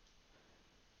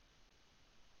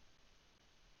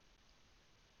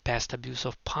 past abuse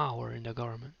of power in the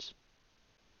governments.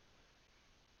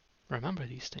 Remember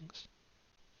these things.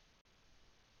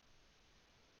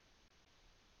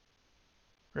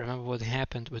 Remember what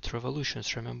happened with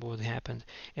revolutions. Remember what happened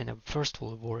in the First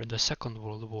World War, in the Second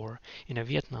World War, in the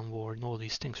Vietnam War, and all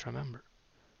these things. Remember.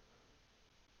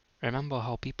 Remember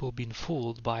how people been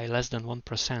fooled by less than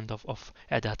 1% of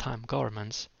at that time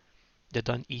governments that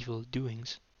done evil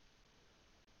doings.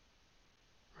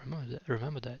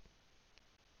 Remember that.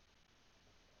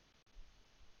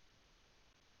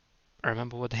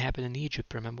 Remember what happened in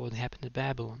Egypt. Remember what happened in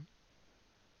Babylon,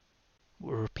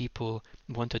 where people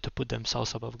wanted to put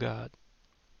themselves above God,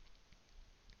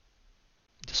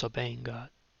 disobeying God,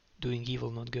 doing evil,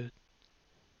 not good.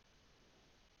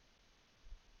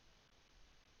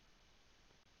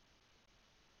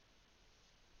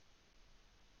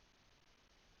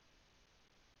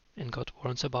 And God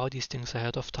warns about these things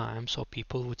ahead of time, so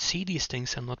people would see these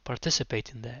things and not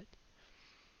participate in that.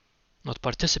 Not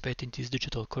participate in these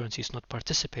digital currencies, not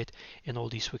participate in all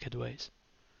these wicked ways.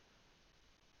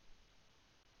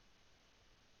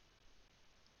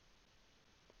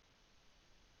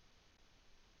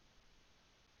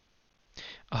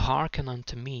 Hearken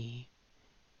unto me,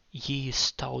 ye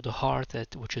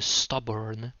stout-hearted, which is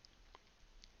stubborn,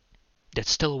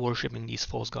 that's still worshipping these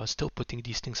false gods, still putting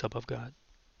these things above God.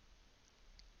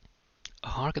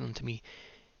 Hearken unto me,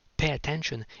 pay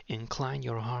attention, incline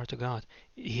your heart to God.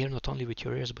 Hear not only with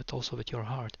your ears, but also with your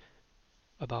heart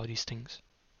about these things.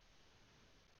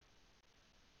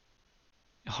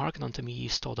 Hearken unto me, ye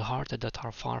stout-hearted that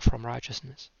are far from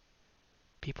righteousness.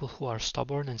 People who are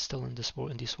stubborn and still in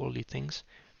these worldly things,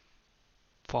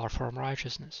 far from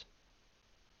righteousness,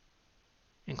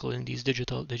 including these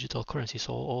digital currencies,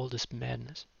 all this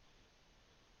madness.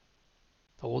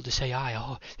 All this AI,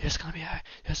 oh, there's gonna be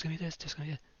this, there's gonna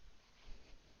be that.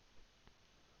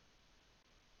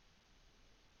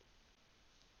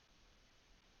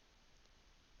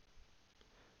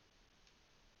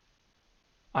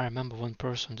 I remember one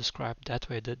person described that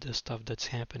way that the stuff that's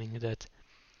happening, that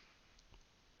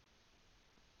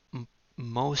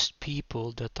most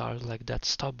people that are like that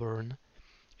stubborn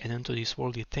and into these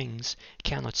worldly things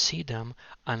cannot see them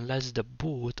unless the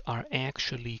boot are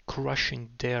actually crushing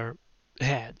their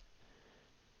head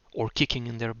or kicking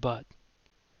in their butt.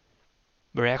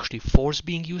 Where actually force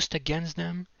being used against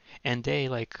them and they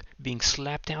like being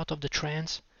slapped out of the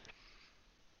trance.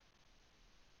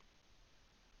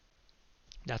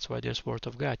 That's why there's Word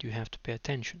of God. You have to pay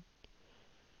attention.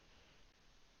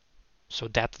 So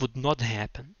that would not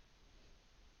happen.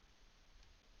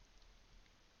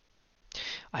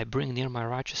 I bring near my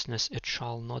righteousness, it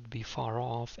shall not be far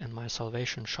off, and my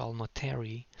salvation shall not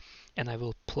tarry, and I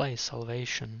will place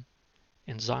salvation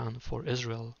in Zion for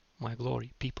Israel, my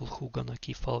glory. People who gonna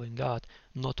keep following God,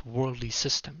 not worldly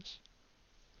systems.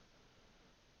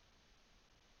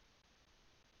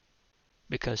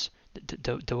 Because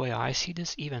the way I see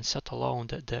this, even set alone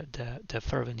the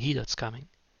fervent heat that's coming,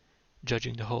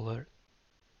 judging the whole earth,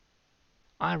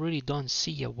 I really don't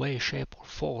see a way, shape, or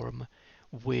form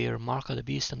where Mark of the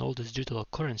Beast and all these digital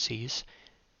currencies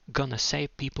gonna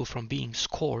save people from being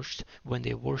scorched when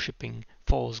they're worshipping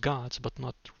false gods but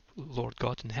not Lord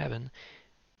God in heaven.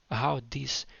 How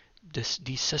these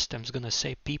systems gonna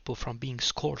save people from being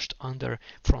scorched under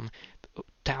from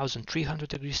 1300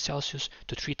 degrees Celsius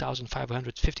to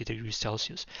 3550 degrees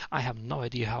Celsius? I have no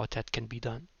idea how that can be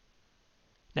done.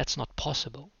 That's not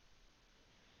possible.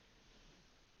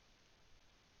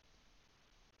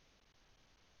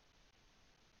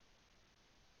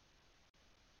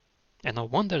 And no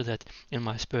wonder that in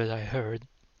my spirit I heard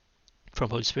from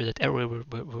Holy Spirit that everywhere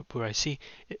where I see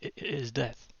is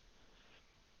death.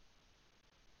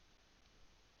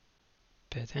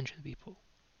 Pay attention, people,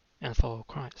 and follow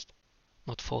Christ,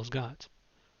 not false gods.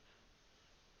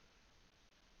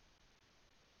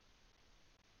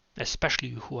 Especially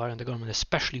who are in the government,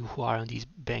 especially who are in these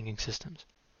banking systems.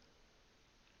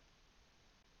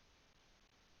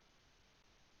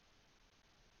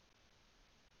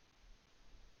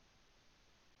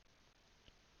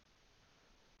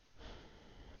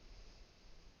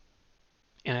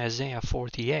 In Isaiah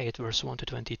 48, verse 1 to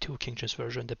 22, King James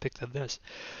Version depicted this.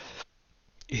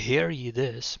 Hear ye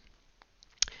this,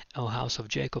 O house of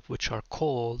Jacob, which are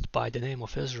called by the name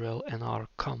of Israel, and are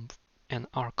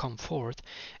come forth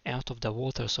out of the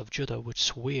waters of Judah, which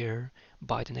swear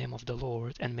by the name of the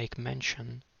Lord, and make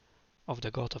mention of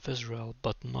the God of Israel,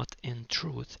 but not in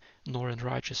truth, nor in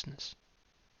righteousness.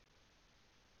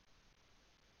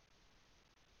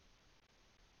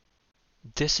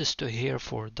 This is to hear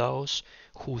for those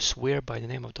who swear by the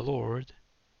name of the Lord,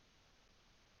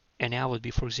 and I would be,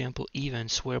 for example, even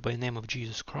swear by the name of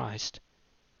Jesus Christ,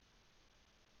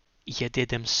 yet they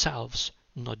themselves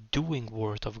not doing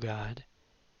word of God,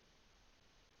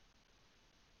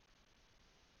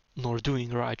 nor doing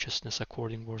righteousness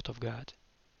according word of God.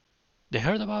 They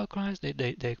heard about Christ,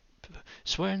 they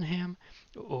swear in Him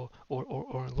or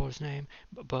in Lord's name,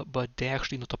 but they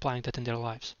actually not applying that in their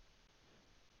lives,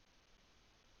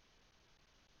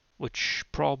 which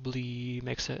probably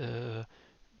makes a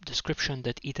description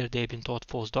that either they've been taught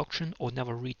false doctrine or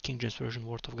never read King James Version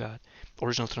Word of God,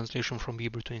 original translation from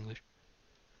Hebrew to English.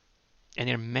 And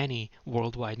there are many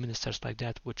worldwide ministers like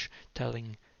that which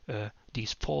telling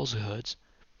these falsehoods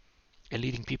and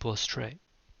leading people astray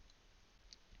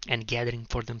and gathering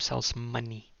for themselves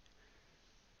money.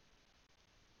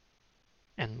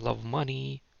 And love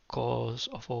money, cause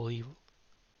of all evil.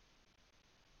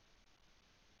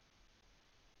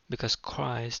 Because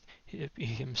Christ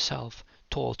Himself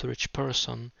told the rich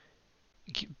person,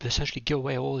 essentially give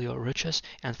away all your riches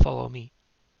and follow me,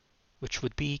 which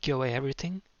would be give away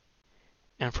everything,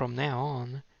 and from now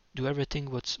on do everything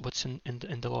what's in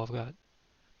the law of God.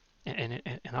 And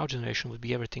our generation would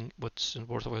be everything what's in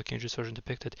Word of God King James Version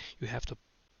depicted. You have to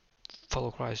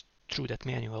follow Christ through that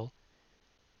manual,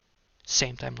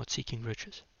 same time not seeking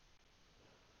riches.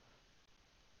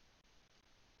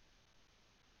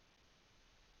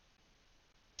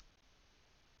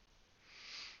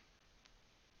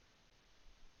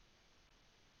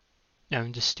 Now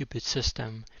in this stupid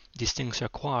system, these things are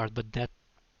required, but that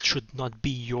should not be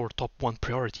your top one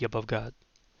priority above God.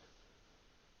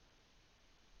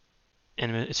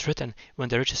 And when it's written, when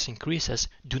the riches increases,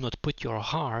 do not put your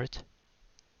heart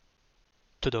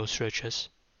to those riches,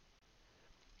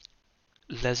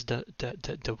 lest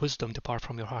the wisdom depart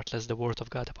from your heart, lest the word of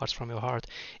God departs from your heart,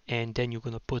 and then you're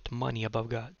going to put money above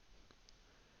God.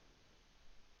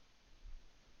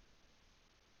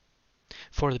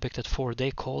 For depicted, for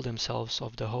they call themselves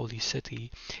of the holy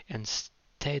city, and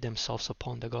stay themselves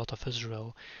upon the God of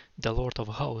Israel. The Lord of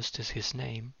hosts is his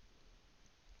name.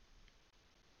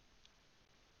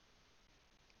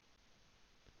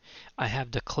 I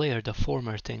have declared the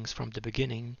former things from the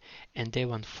beginning, and they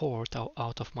went forth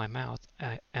out of my mouth,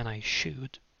 and I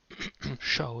showed,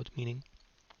 meaning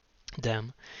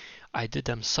them, I did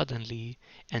them suddenly,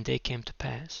 and they came to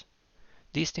pass.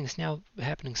 These things now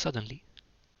happening suddenly.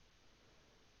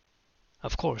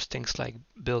 Of course, things like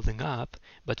building up,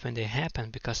 but when they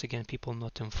happen, because again, people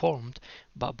not informed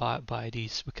by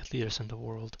these wicked leaders in the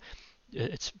world,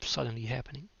 it's suddenly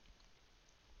happening.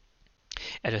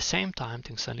 At the same time,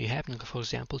 things suddenly happening, for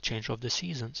example, change of the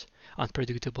seasons,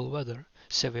 unpredictable weather,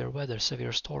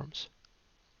 severe storms.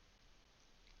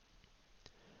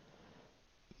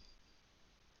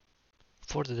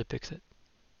 Further depicted.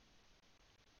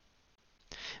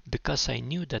 Because I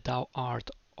knew that thou art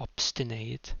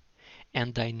obstinate,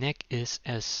 and thy neck is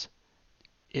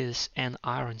an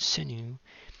iron sinew,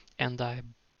 and thy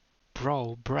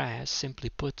brow brass. Simply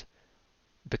put,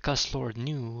 because Lord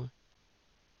knew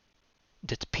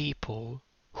that people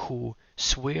who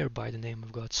swear by the name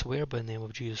of God, swear by the name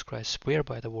of Jesus Christ, swear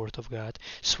by the word of God,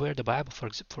 swear the Bible,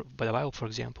 by the Bible, for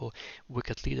example,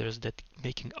 wicked leaders that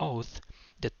making oath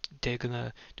that they're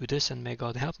gonna do this and may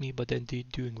God help me, but then they're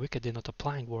doing wicked, they're not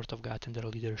applying word of God in their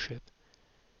leadership.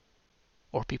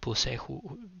 Or people say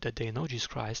that they know Jesus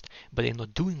Christ, but they're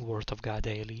not doing word of God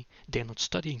daily, they're not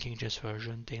studying King James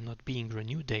Version, they're not being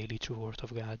renewed daily through word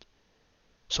of God.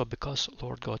 So because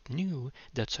Lord God knew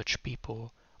that such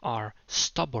people are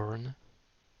stubborn,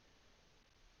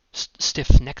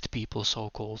 stiff-necked people,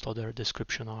 so-called, other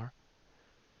description are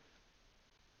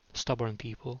stubborn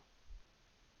people,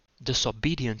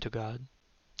 disobedient to God,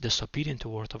 disobedient to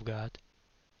the word of God,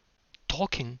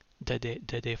 talking that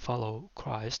they follow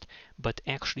Christ, but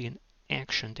actually in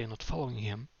action they're not following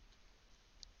Him,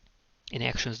 in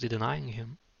actions they're denying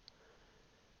Him.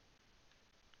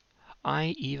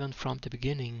 I even from the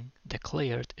beginning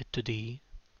declared it to thee.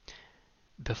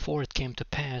 Before it came to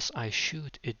pass, I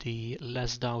shewed it thee,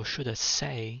 lest thou shouldest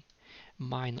say,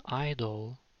 Mine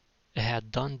idol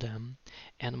had done them,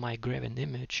 and my graven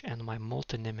image and my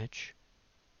molten image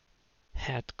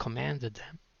had commanded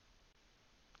them.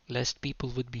 Lest people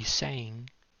would be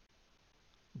saying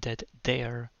that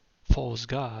their false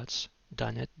gods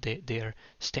done it, their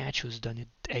statues done it,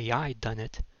 AI done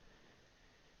it.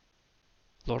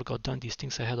 Lord God done these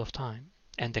things ahead of time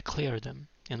and declared them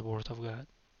in the Word of God.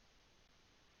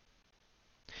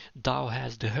 Thou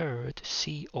hast heard,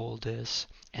 see all this,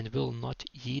 and will not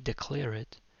ye declare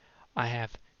it? I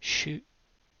have shewed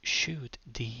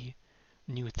thee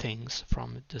new things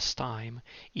from this time,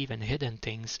 even hidden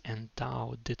things, and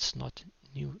thou didst not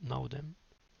know them.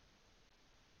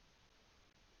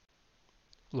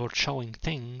 Lord showing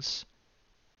things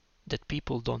that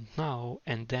people don't know,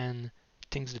 and then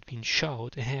things that been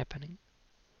showed are happening.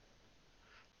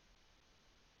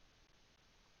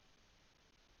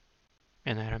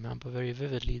 And I remember very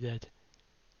vividly that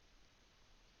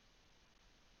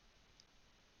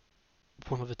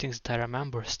one of the things that I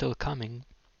remember still coming,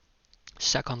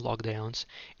 second lockdowns,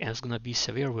 and it's gonna be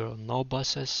severe. Where no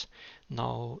buses,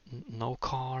 no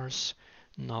cars,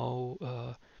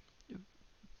 no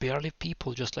barely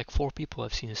people, just like 4 people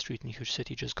I've seen in the street in a huge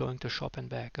city just going to shop and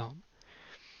back home.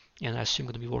 And I assume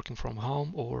going to be working from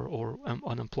home or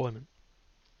unemployment.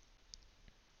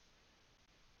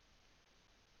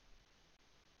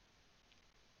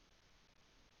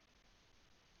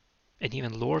 And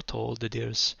even Lord told that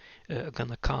there's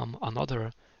gonna come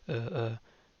another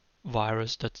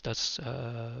virus that's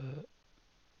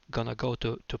gonna go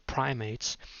to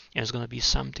primates, and it's gonna be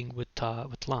something with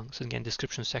lungs. And again,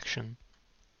 description section.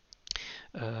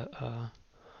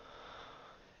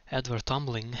 Edward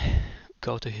Tumbling,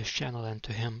 go to his channel, and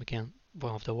to him again,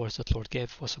 one of the words that Lord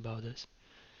gave was about this.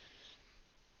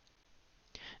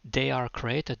 They are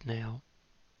created now.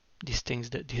 These things,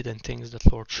 the hidden things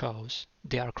that Lord shows,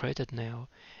 they are created now,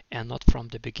 and not from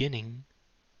the beginning,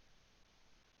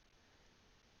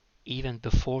 even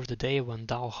before the day when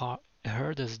thou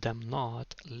heardest them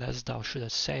not, lest thou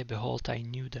shouldest say, Behold, I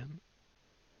knew them.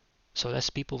 So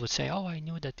lest people would say, oh, I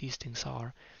knew that these things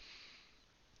are.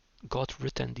 God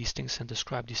written these things and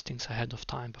described these things ahead of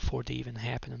time before they even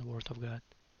happen in the Word of God.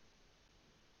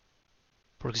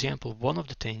 For example, one of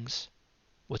the things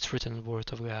what's written in the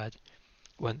Word of God,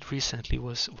 when recently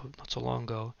was, not so long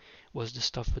ago, was the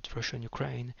stuff with Russia and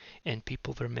Ukraine, and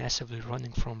people were massively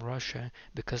running from Russia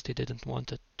because they didn't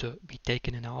want it to be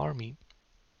taken in an army.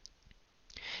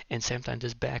 And same time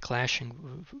this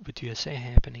backlashing with USA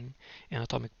happening, and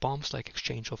atomic bombs, like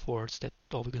exchange of words that,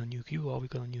 oh, we're gonna nuke you, oh, we're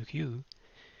gonna nuke you.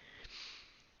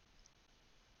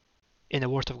 And the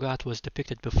Word of God was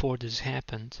depicted before this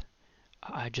happened.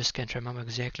 I just can't remember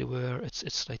exactly where.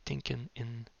 It's I think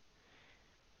in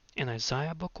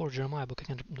Isaiah book or Jeremiah book.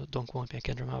 Don't quote me, I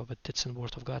can't remember, but it's in the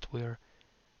Word of God where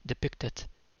depicted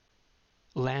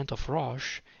land of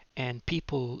Rosh and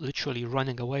people literally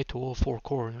running away to all 4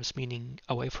 corners, meaning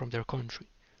away from their country.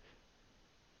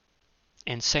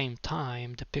 And same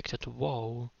time depicted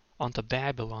woe onto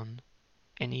Babylon,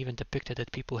 and even depicted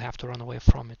that people have to run away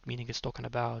from it, meaning it's talking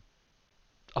about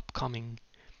upcoming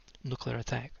nuclear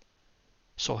attack.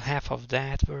 So half of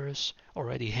that verse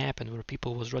already happened where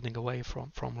people was running away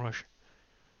from Russia.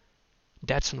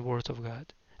 That's in the Word of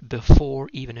God before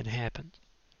even it happened.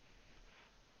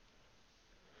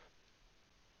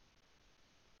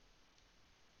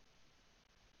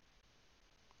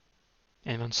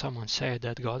 And when someone said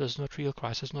that God is not real,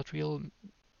 Christ is not real,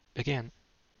 again,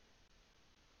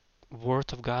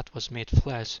 Word of God was made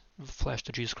flesh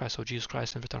to Jesus Christ. So Jesus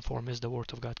Christ in written form is the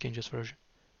Word of God, King James Version.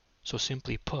 So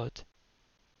simply put,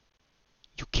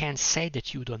 you can't say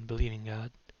that you don't believe in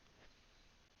God,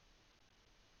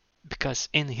 because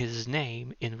in His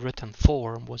name, in written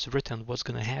form, was written what's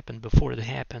going to happen before it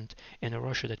happened in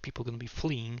Russia, that people are going to be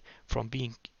fleeing from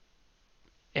being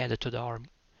added to the army.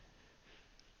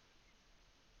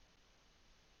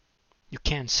 You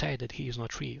can't say that He is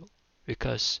not real,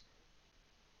 because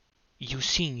you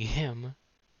seeing Him,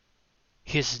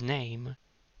 His name,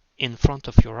 in front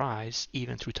of your eyes,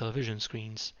 even through television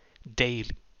screens,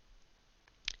 daily,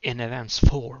 in advance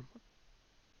form.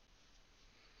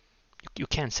 You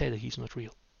can't say that He's not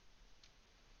real.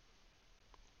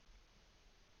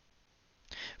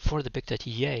 For the big that,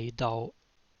 yea, thou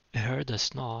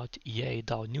heardest not, yea,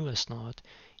 thou knewest not,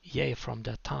 yea, from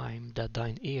that time that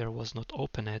thine ear was not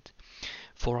opened,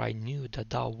 for I knew that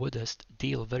thou wouldest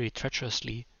deal very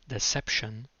treacherously,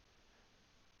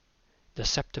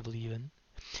 deceptively even,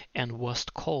 and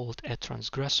wast called a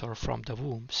transgressor from the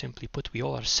womb. Simply put, we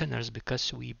all are sinners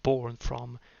because we born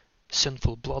from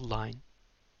sinful bloodline,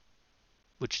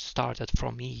 which started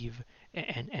from Eve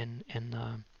and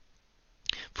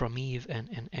from Eve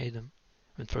and Adam.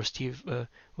 When first Eve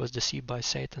was deceived by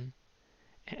Satan,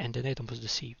 and then Adam was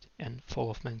deceived and full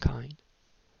of mankind.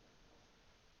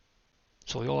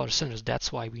 So we all are sinners.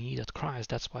 That's why we needed Christ.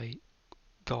 That's why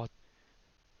God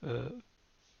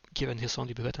given His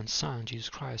only begotten Son, Jesus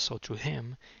Christ. So through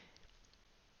Him,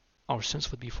 our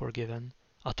sins would be forgiven,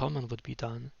 atonement would be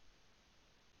done,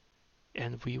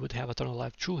 and we would have eternal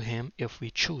life through Him if we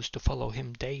choose to follow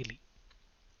Him daily.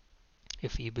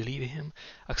 If we believe in Him,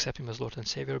 accept Him as Lord and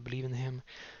Savior, believe in Him,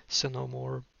 sin no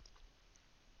more,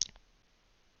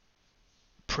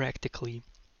 practically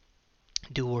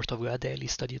do Word of God daily,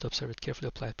 study it, observe it carefully,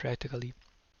 apply it practically,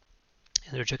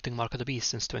 and rejecting Mark of the Beast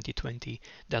since 2020.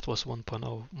 That was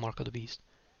 1.0 Mark of the Beast.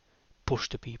 Push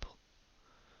the people.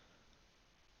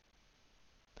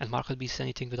 And Mark of the Beast is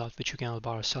anything without which you cannot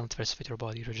borrow, sell, and diversify your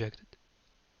body. Rejected.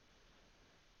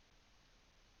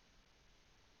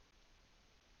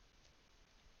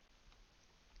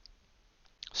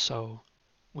 So,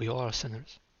 we all are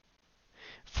sinners.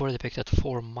 For depicted,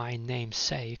 for my name's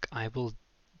sake I will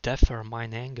defer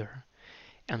mine anger,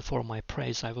 and for my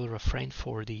praise I will refrain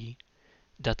for thee,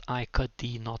 that I cut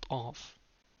thee not off.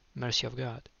 Mercy of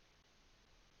God.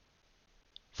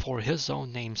 For His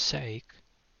own name's sake,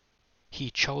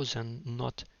 He chosen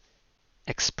not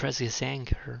express His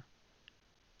anger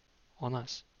on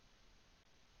us.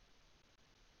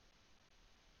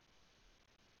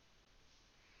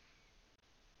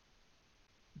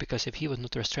 Because if He would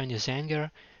not restrain His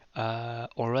anger,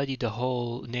 already the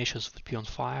whole nations would be on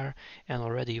fire, and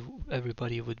already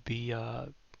everybody would be,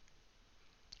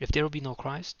 if there would be no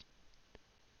Christ,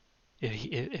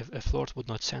 if Lord would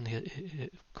not send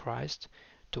Christ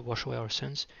to wash away our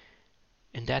sins,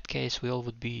 in that case we all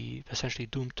would be essentially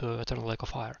doomed to eternal lake of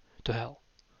fire, to hell.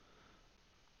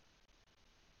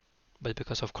 But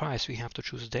because of Christ, we have to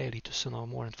choose daily to sin no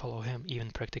more and follow Him,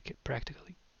 even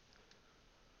practically.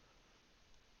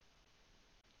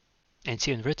 And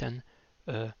see in written,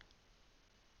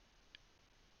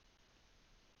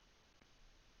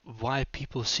 why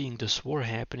people seeing this war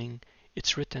happening,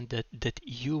 it's written that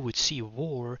you would see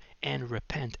war and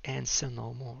repent and sin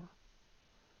no more.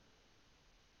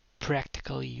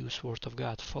 Practically use Word of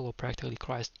God, follow practically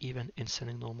Christ even in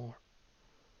sinning no more.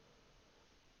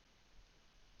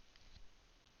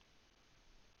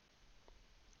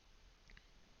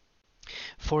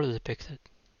 Further depicted,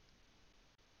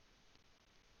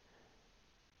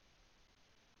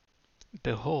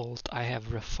 behold, I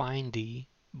have refined thee,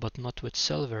 but not with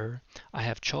silver, I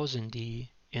have chosen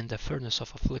thee in the furnace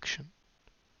of affliction.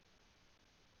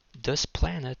 This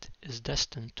planet is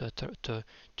destined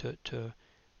to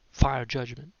fire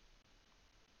judgment,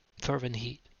 fervent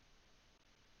heat,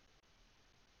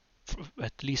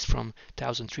 at least from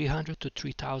 1300 to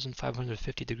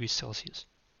 3550 degrees Celsius.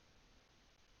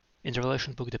 In the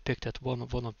Revelation book depicted one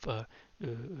of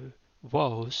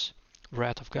woes,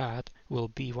 wrath of God, will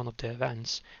be one of the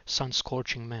events, sun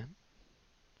scorching man.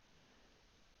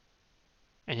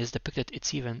 And it's depicted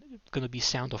it's even going to be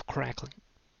sound of crackling.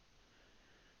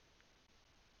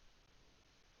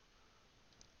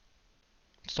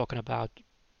 It's talking about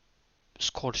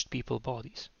scorched people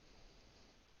bodies.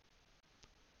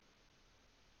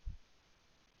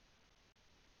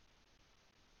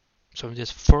 So in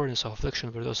this furnace of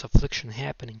affliction, where there's affliction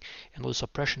happening and all this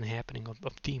oppression happening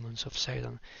of demons, of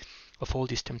Satan, of all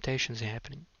these temptations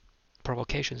happening,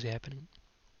 provocations happening,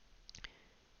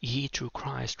 He through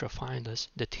Christ refined us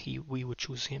that we would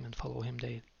choose Him and follow Him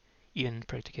daily, even in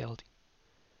practicality.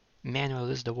 Emmanuel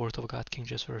is the Word of God, King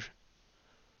James Version.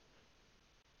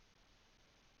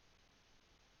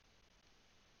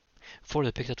 For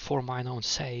depicted for mine own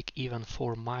sake, even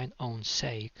for mine own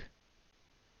sake.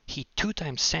 He 2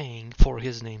 times saying for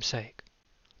His name's sake.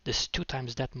 This 2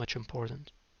 times that much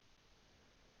important.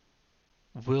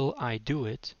 Will I do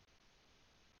it?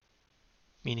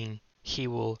 Meaning He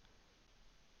will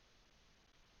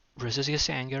resist His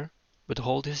anger,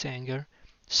 withhold His anger,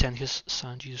 send His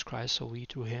Son Jesus Christ so we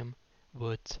through Him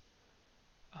would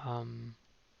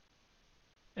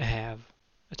have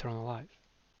eternal life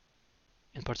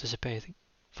and participating,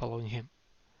 following Him.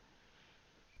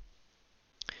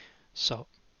 So,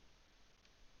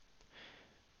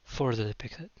 further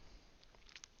depicted.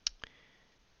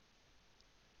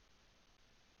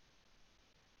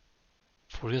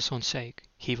 For His own sake,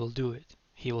 He will do it.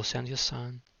 He will send His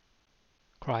Son,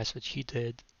 Christ, which He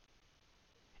did.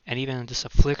 And even in this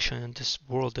affliction, in this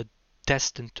world that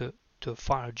destined to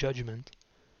fire judgment,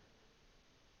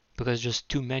 because just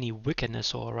too many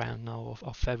wickedness all around now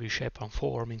of every shape and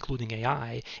form, including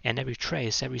AI, and every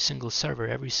trace, every single server,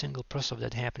 every single process of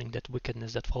that happening, that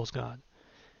wickedness, that false God.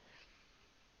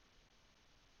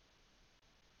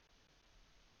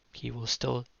 He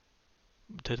still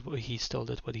did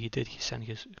what He did. He sent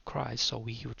His Christ, so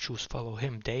we would choose follow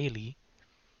Him daily,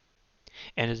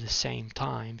 and at the same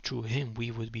time, through Him,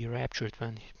 we would be raptured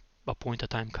when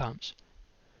appointed time comes.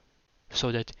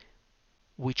 So that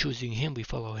we choosing Him, we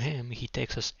follow Him, He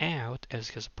takes us out as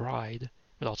His bride,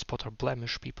 without spot or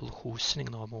blemish, people who sinning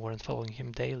no more and following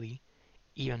Him daily,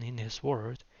 even in His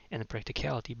Word, and in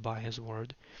practicality by His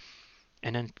Word,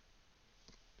 and then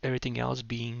everything else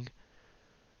being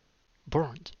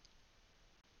burned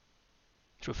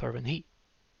through fervent heat.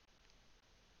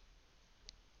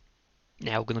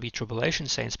 Now going to be tribulation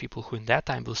saints, people who in that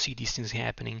time will see these things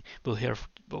happening, will hear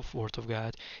the Word of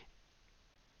God,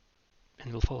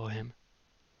 and will follow Him.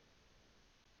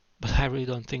 But I really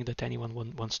don't think that anyone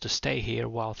wants to stay here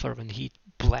while fervent heat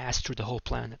blasts through the whole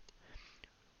planet.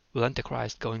 With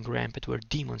Antichrist going rampant, where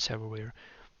demons everywhere,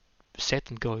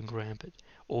 Satan going rampant,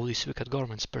 all these wicked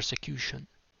governments, persecution,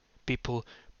 people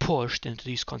pushed into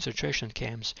these concentration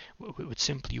camps with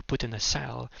simply you put in a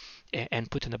cell and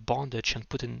put in a bondage and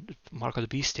put in mark of the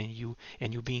beast in you,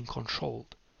 and you being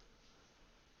controlled.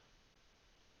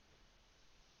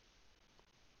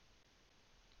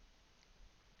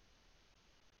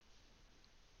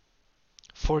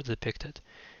 Further depicted,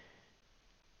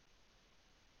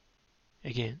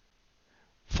 again,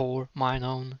 for mine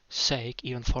own sake,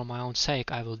 even for my own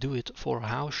sake, I will do it, for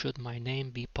how should my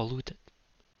name be polluted?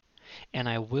 And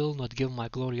I will not give my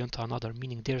glory unto another,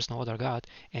 meaning there's no other God,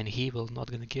 and He will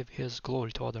not gonna give His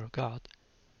glory to other God,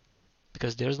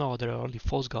 because there's no other, only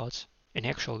false gods, an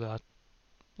actual God,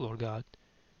 Lord God.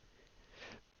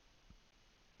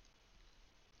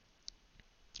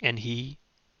 And He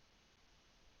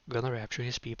gonna rapture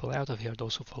His people out of here,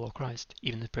 those who follow Christ,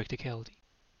 even in practicality,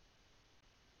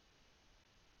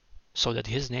 so that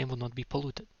His name will not be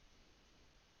polluted,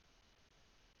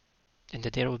 and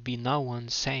that there would be no one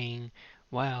saying,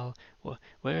 well,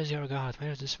 where is your God,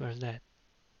 where is this, where is that?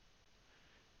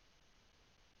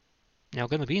 Now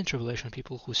gonna be in tribulation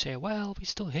people who say, well, we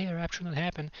still here, rapture not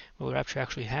happened. Well, rapture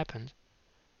actually happened.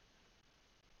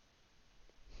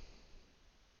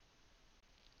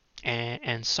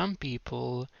 And some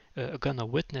people are gonna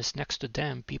witness next to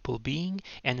them people being,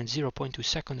 and in 0.2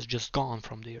 seconds just gone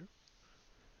from there.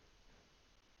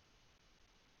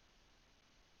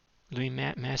 Doing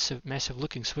massive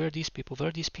lookings. Where are these people? Where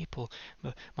are these people?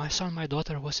 My son, my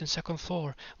daughter was in second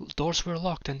floor. Doors were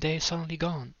locked and they suddenly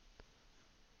gone.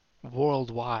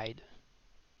 Worldwide.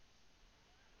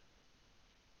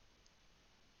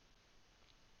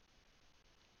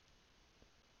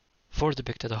 For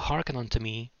depicted, hearken unto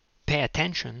me, pay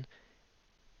attention,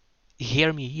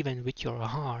 hear me even with your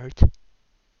heart,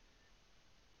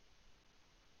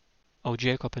 O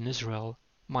Jacob and Israel,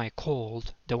 my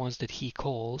called, the ones that He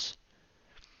calls.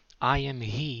 I am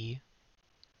He,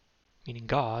 meaning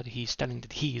God. He's telling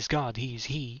that He is God, He is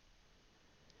He.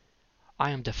 I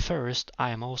am the first,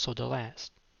 I am also the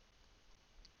last.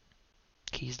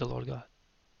 He is the Lord God.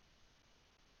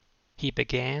 He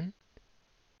began,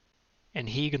 and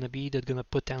He gonna be that gonna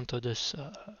put down to this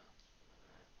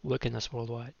wickedness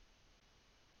worldwide.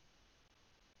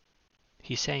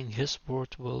 He's saying his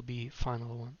word will be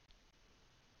final one,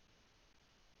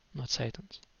 not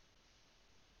Satan's.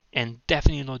 And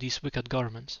definitely not these wicked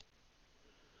governments.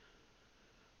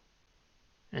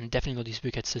 And definitely not these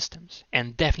wicked systems.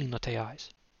 And definitely not AIs.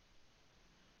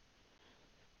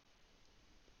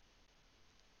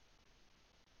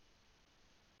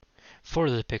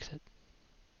 Further depicted,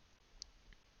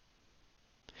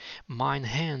 mine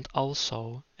hand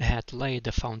also had laid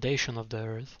the foundation of the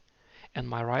earth, and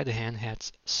my right hand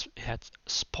had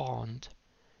spawned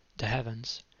the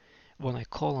heavens. When I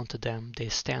call unto them, they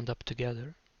stand up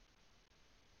together.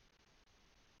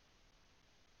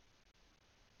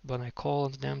 When I call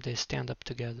unto them, they stand up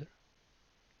together.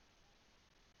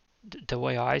 The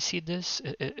way I see this,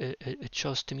 it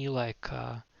shows to me like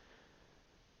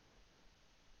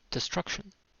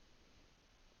destruction.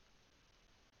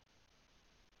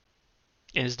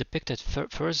 It is depicted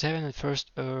first heaven and first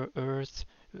earth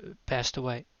passed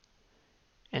away,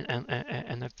 and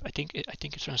I think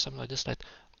it's something like this, that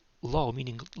lo,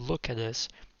 meaning look at this,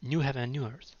 new heaven and new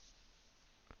earth.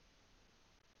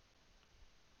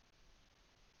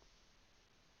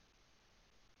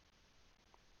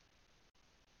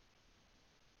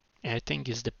 And I think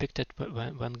it's depicted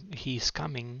when he is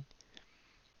coming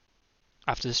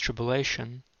after this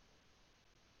tribulation.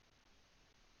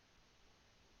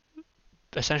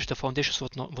 Essentially, the foundations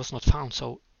was not found.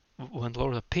 So when the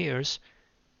Lord appears,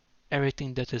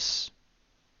 everything that is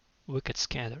wicked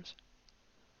scatters.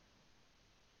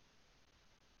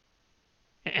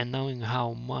 And knowing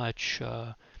how much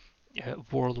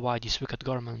worldwide these wicked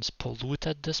governments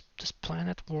polluted this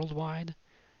planet worldwide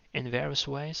in various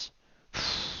ways,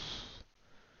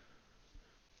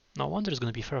 no wonder it's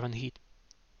going to be fervent heat.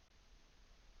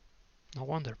 No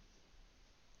wonder.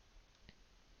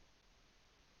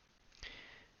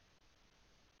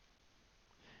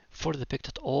 For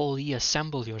depicted, all ye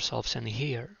assemble yourselves and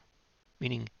hear,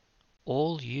 meaning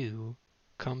all you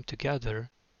come together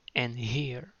and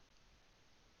hear.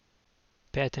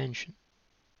 Pay attention.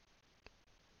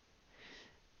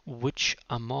 Which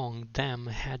among them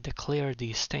had declared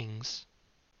these things?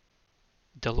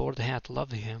 The Lord hath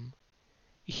loved him.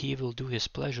 He will do his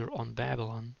pleasure on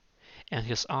Babylon, and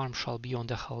his arm shall be on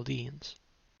the Chaldeans.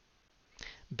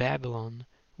 Babylon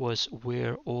was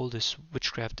where all this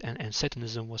witchcraft and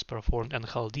Satanism was performed, and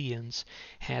Chaldeans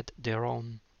had their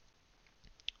own,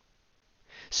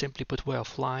 simply put, way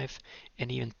of life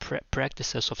and even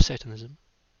practices of Satanism.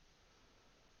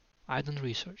 I done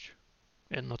research,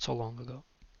 and not so long ago,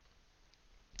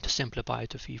 to simplify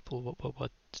to people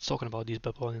what it's talking about, these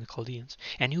Babylonian Chaldeans.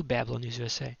 And New Babylon is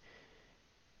USA.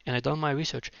 And I done my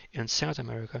research in South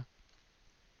America.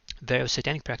 Various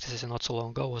satanic practices, and not so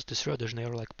long ago was this Rio de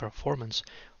Janeiro like performance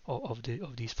of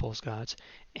these false gods.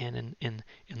 And in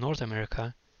North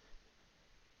America,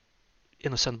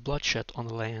 innocent bloodshed on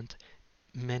the land,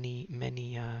 many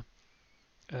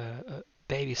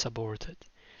babies aborted.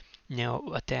 Now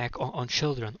attack on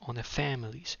children, on the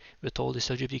families, with all this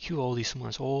LGBTQ, all these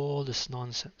ones, all this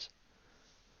nonsense.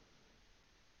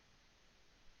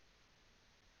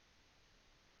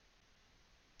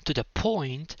 To the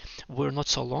point where not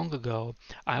so long ago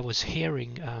I was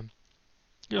hearing,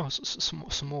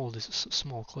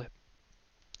 small clip,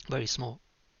 very small,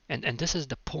 and this is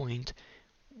the point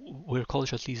where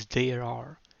college, at least there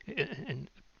are, in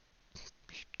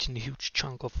a huge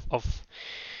chunk of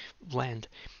land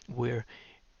where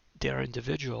there are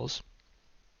individuals,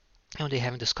 they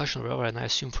have a discussion or whatever, and I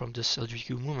assume from this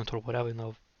LGBTQ movement or whatever,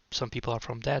 some people are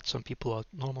from that, some people are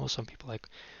normal, some people like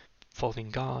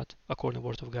following God, according to the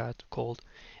Word of God, called,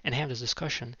 and have this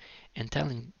discussion, and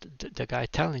telling the guy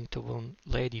telling to one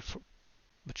lady,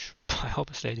 which I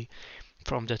hope is lady,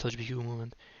 from that LGBTQ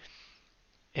movement,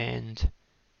 and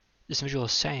this individual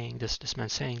is saying, this man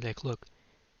saying, like, look,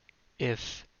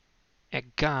 if a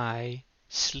guy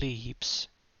sleeps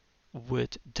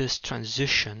with this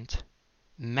transitioned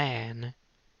man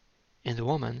and the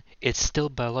woman, it's still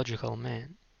biological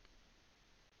man.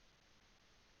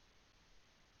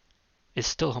 It's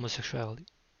still homosexuality.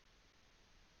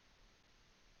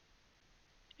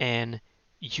 And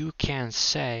you can't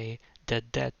say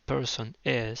that that person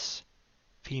is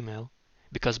female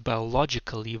because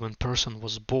biologically, when person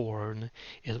was born,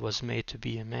 it was made to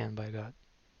be a man by God.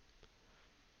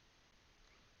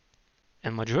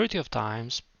 And majority of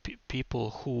times, people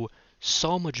who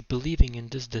so much believing in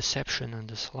this deception and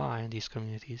this lie in these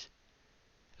communities,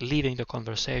 leaving the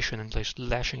conversation and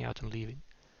lashing out and leaving.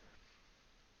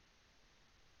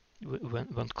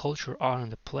 When culture are in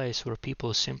the place where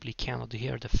people simply cannot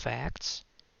hear the facts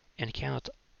and cannot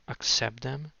accept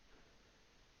them,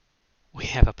 we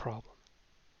have a problem.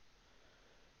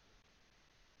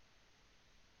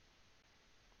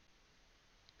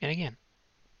 And again,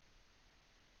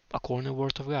 according to the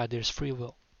Word of God, there's free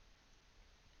will.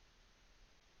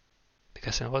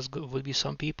 Because there would be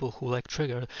some people who like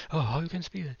trigger, oh, how you can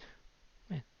speak it?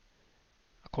 Man,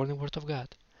 according to the Word of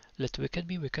God, let the wicked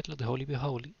be wicked, let the holy be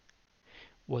holy.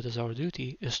 What is our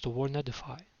duty is to warn,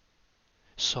 edify.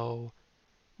 So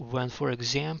when, for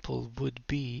example, would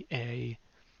be a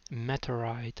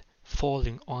meteorite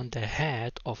falling on the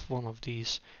head of one of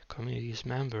these community's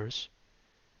members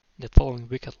that following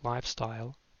wicked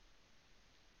lifestyle,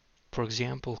 for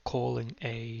example, calling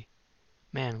a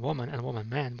man woman and woman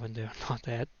man when they are not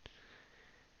that,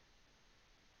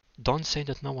 don't say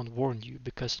that no one warned you,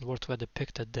 because in Word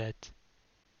depicted that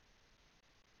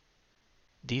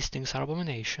these things are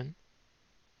abomination,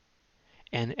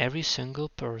 and every single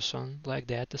person like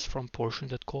that is from portion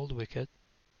that called wicked,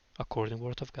 according to the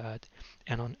Word of God,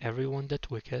 and on everyone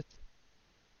that wicked,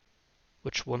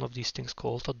 which one of these things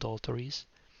called adulteries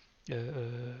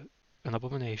and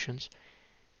abominations,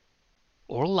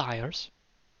 or liars,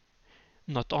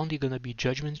 not only gonna be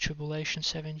judgment tribulation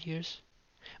 7 years,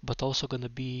 but also gonna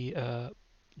be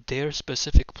their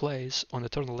specific place on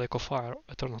eternal lake of fire,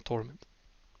 eternal torment.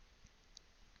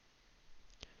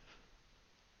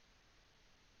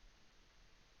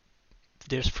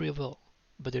 There's free will,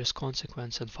 but there's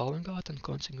consequence in following God and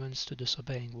consequence to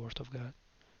disobeying the Word of God.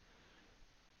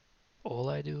 All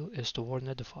I do is to warn and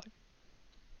edify.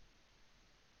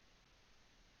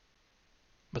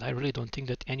 But I really don't think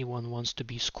that anyone wants to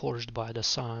be scorched by the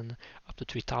sun up to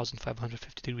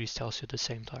 3,550 degrees Celsius at the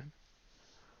same time.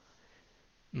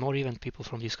 Nor even people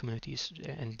from these communities,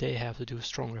 and they have to do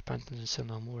strong repentance and sin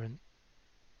no more and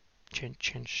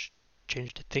change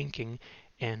the thinking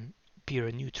and be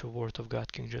renewed to the Word of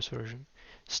God, King James Version,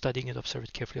 studying it, observe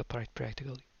it carefully, apply it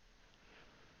practically.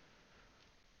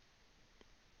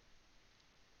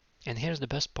 And here's the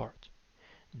best part.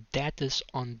 That is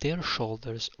on their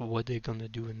shoulders what they're gonna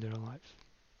do in their life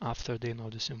after they know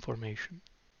this information.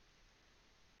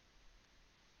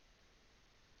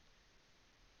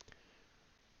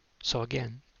 So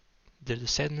again, there's the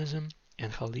Satanism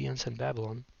and Chaldeans and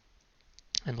Babylon,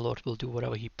 and the Lord will do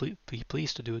whatever He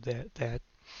pleased to do that.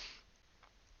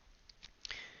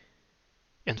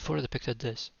 And further depicted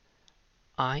this: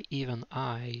 I, even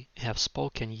I, have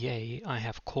spoken, yea, I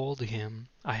have called him,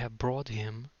 I have brought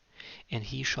him, and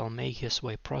he shall make his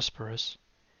way prosperous.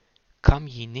 Come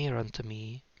ye near unto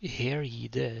me, hear ye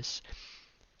this.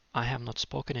 I have not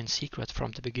spoken in secret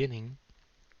from the beginning,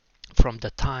 from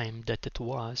the time that it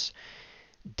was.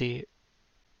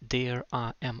 There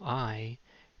am I,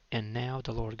 and now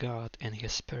the Lord God and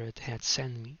His Spirit had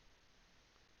sent me.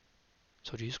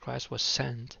 So Jesus Christ was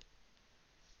sent,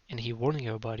 and He warning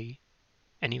everybody,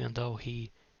 and even though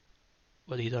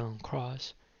what He done on the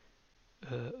cross,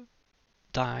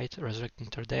 died,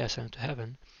 resurrected, third day, ascended to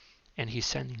heaven, and He's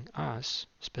sending us,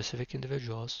 specific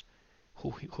individuals,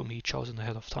 whom He chosen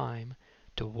ahead of time,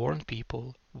 to warn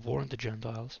people, warn the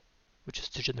Gentiles, which is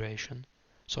the generation,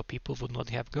 so people would not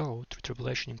have go through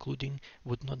tribulation, including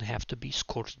would not have to be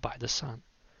scorched by the sun.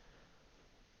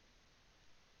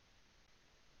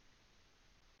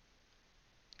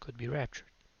 Could be raptured.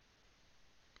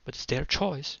 But it's their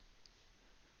choice.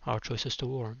 Our choice is to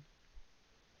warn.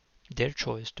 Their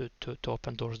choice to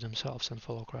open doors themselves and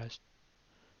follow Christ.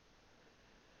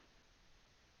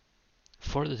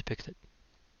 Further depicted: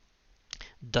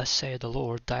 Thus saith the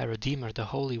Lord thy Redeemer, the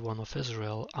Holy One of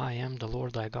Israel, I am the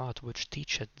Lord thy God, which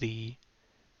teacheth thee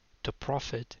to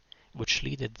profit, which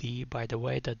leadeth thee by the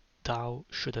way that thou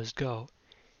shouldest go.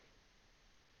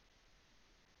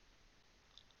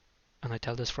 And I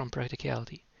tell this from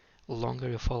practicality. The longer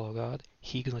you follow God,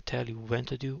 He gonna tell you when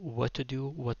to do,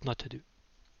 what not to do.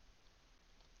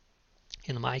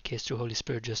 In my case, through Holy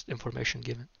Spirit, just information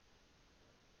given.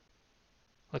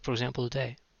 Like for example,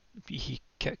 today, He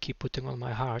keep putting on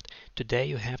my heart, today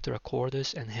you have to record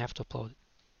this and have to upload it.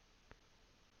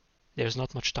 There's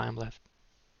not much time left.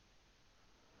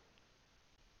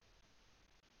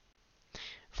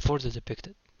 Further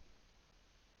depicted.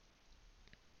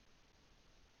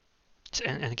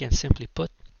 And again, simply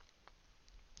put,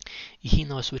 He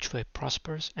knows which way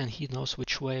prospers, and He knows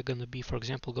which way gonna be, for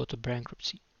example, go to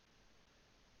bankruptcy.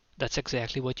 That's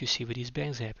exactly what you see with these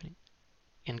banks happening.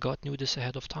 And God knew this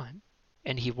ahead of time.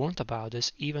 And He warned about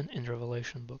this even in the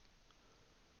Revelation book.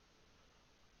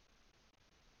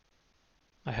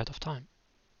 Ahead of time.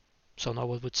 So no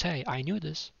one would say, I knew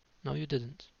this. No, you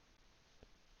didn't.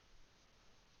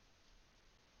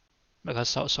 Because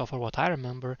so for what I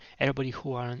remember, everybody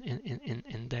who are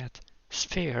in that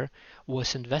sphere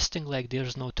was investing like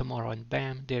there's no tomorrow, and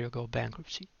bam, there you go,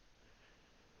 bankruptcy.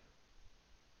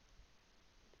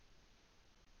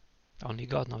 Only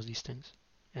God knows these things.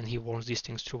 And he warns these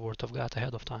things through word of God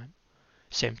ahead of time.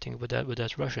 Same thing with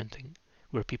that Russian thing,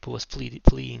 where people was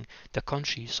fleeing the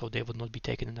country so they would not be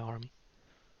taken in the army.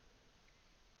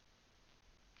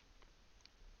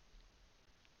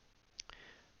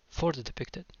 Further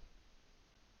depicted.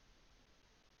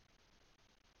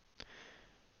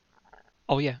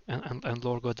 Oh yeah, and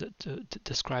Lord God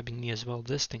describing me as well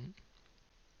this thing,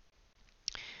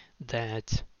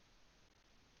 that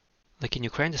like in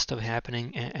Ukraine there's stuff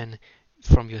happening, and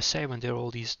from USA when there are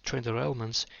all these trained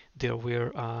elements, there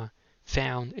were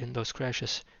found in those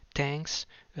crashes tanks,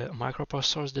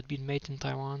 microprocessors that been made in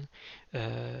Taiwan,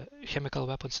 chemical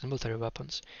weapons and military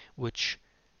weapons, which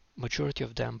majority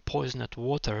of them poisoned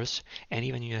waters, and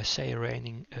even USA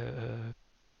raining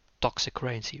toxic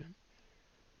rains even.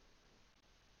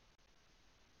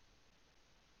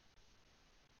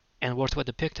 And what were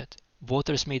depicted?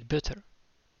 Waters made bitter.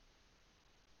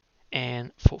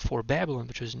 And for Babylon,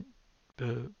 which is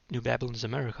New Babylon is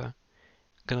America,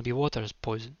 gonna be waters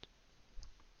poisoned.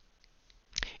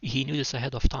 He knew this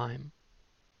ahead of time.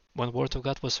 When Word of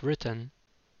God was written,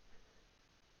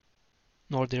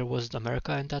 nor there was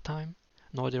America at that time,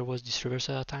 nor there was this rivers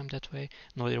at that time that way,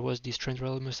 nor there was these trend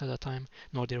elements at that time,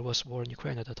 nor there was war in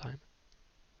Ukraine at that time.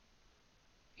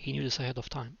 He knew this ahead of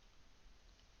time,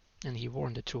 and he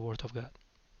warned it through Word of God.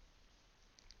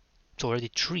 It's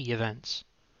already 3 events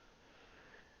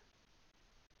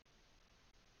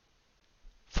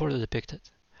further depicted.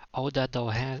 Oh, that thou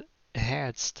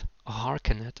hadst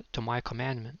hearkened to my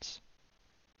commandments.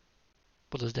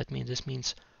 What does that mean? This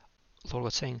means Lord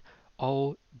was saying,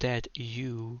 oh, that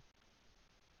you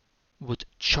would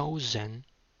chosen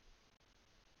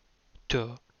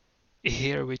to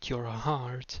hear with your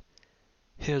heart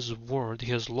His word,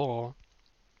 His law,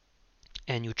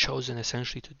 and you chosen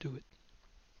essentially to do it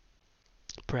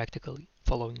practically,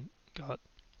 following God.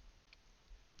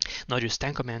 Not just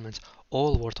 10 commandments,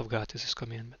 all word of God is His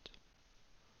commandment.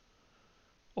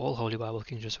 All Holy Bible,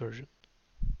 King James Version.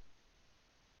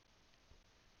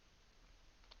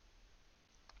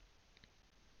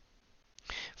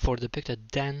 For depicted,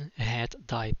 then had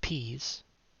thy peace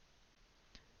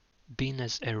been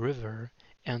as a river,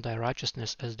 and thy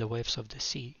righteousness as the waves of the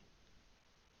sea.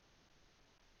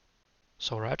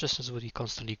 So righteousness would be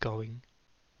constantly going,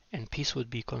 and peace would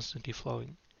be constantly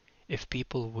flowing, if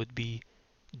people would be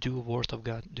doing Word of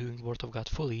God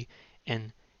fully,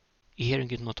 and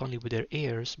hearing it not only with their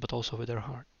ears, but also with their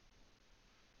heart,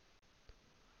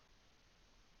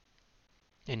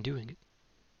 and doing it.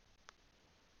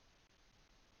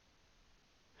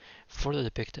 Further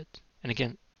depicted, and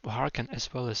again, hearken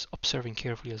as well as observing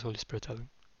carefully as Holy Spirit telling.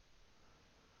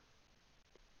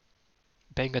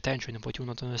 Paying attention in what you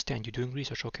not understand. You're doing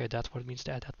research. Okay, that word means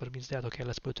that. That word means that. Okay,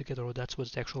 let's put it together. Oh, that's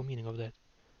what's the actual meaning of that.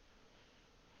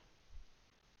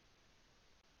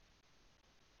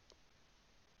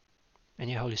 And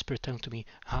yeah, Holy Spirit telling to me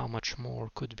how much more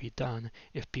could be done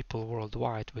if people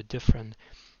worldwide with different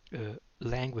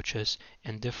languages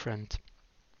and different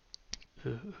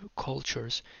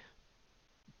cultures,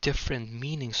 different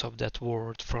meanings of that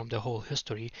word from the whole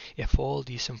history, if all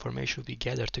this information would be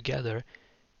gathered together,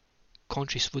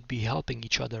 countries would be helping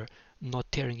each other,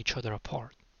 not tearing each other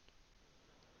apart.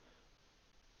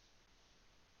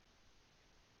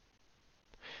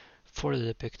 Further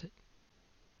depicted.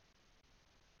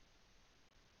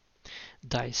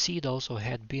 Thy seed also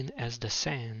had been as the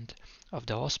sand of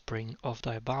the offspring of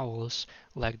thy bowels,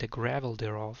 like the gravel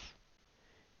thereof.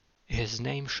 His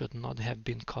name should not have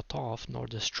been cut off nor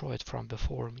destroyed from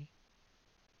before me.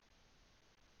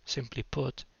 Simply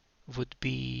put, would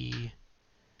be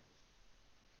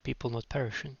people not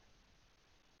perishing,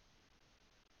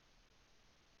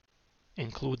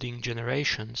 including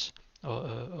generations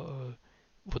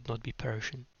would not be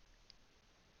perishing.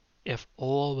 If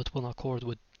all with one accord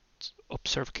would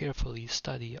observe carefully,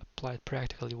 study, apply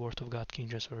practically Word of God, King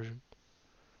James Version.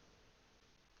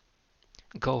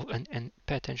 Go and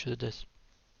pay attention to this.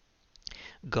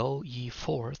 Go ye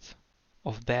forth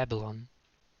of Babylon,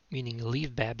 meaning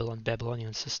leave Babylon,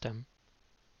 Babylonian system,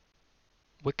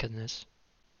 wickedness,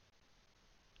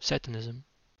 Satanism.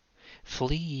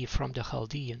 Flee ye from the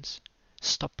Chaldeans.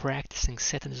 Stop practicing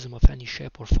Satanism of any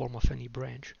shape or form of any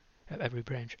branch, every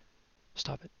branch.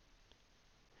 Stop it.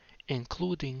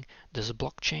 Including this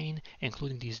blockchain,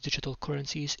 including these digital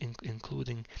currencies,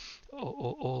 including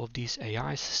all of these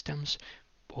AI systems,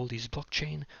 all these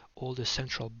blockchain, all the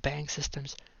central bank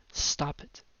systems. Stop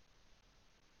it.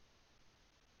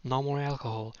 No more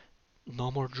alcohol, no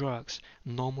more drugs,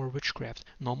 no more witchcraft,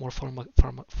 no more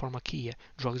pharmakia,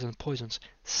 drugs and poisons.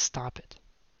 Stop it.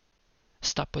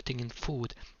 Stop putting in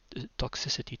food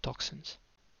toxicity, toxins.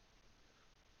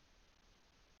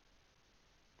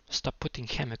 Stop putting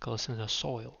chemicals in the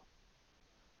soil.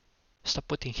 Stop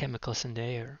putting chemicals in the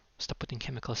air. Stop putting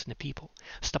chemicals in the people.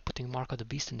 Stop putting Mark of the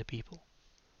Beast in the people.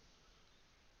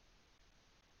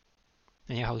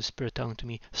 And the Holy Spirit telling to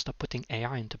me, stop putting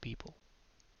AI into people.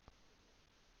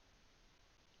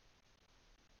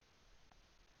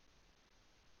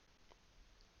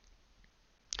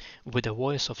 With a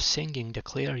voice of singing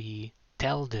declare ye,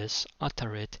 tell this,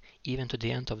 utter it, even to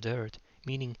the end of the earth.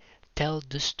 Meaning, tell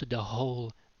this to the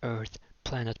whole earth,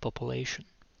 planet population.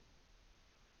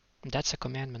 That's a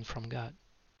commandment from God.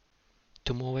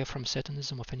 To move away from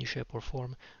Satanism of any shape or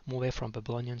form, move away from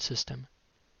Babylonian system.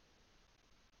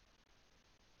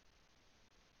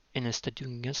 And instead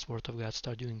doing against the word of God,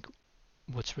 start doing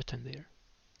what's written there.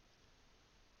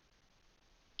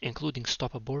 Including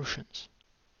stop abortions.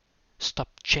 Stop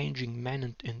changing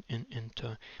men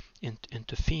into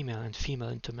female and female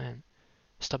into men.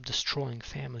 Stop destroying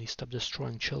families. Stop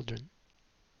destroying children.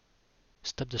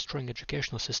 Stop destroying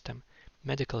educational system,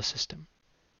 medical system,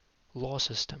 law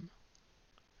system,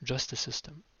 justice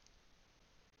system,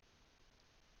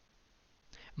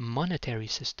 monetary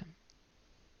system.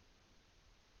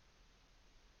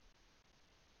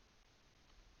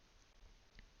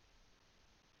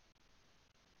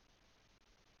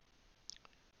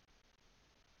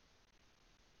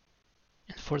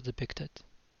 And further depicted,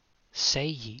 say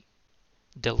ye,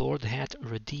 the Lord hath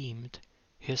redeemed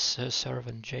his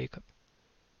servant Jacob.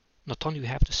 Not only you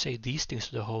have to say these things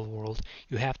to the whole world,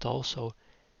 you have to also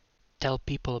tell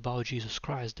people about Jesus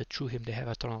Christ, that through him they have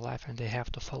eternal life and they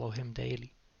have to follow him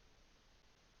daily.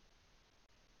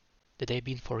 That they've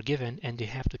been forgiven and they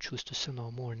have to choose to sin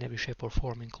no more in every shape or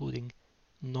form, including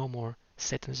no more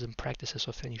Satanism practices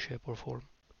of any shape or form.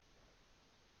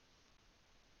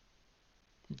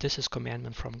 This is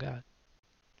commandment from God.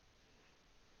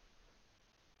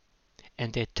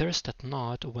 And they thirsted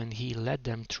not when he led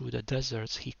them through the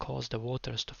deserts. He caused the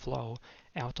waters to flow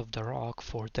out of the rock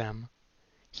for them.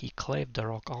 He clave the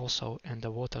rock also, and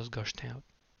the waters gushed out.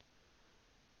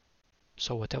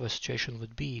 So whatever situation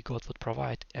would be, God would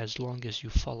provide as long as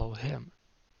you follow him.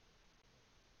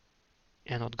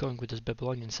 And not going with this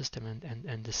Babylonian system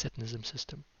and the Satanism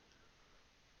system.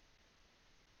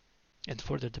 And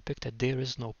further depicted, there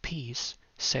is no peace,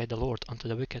 said the Lord, unto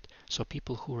the wicked. So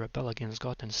people who rebel against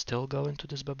God and still go into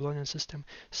this Babylonian system,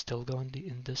 still go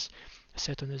in this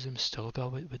Satanism, still go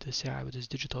with this AI, with these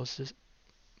digital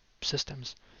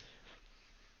systems.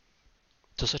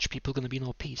 To such people going to be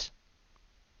no peace.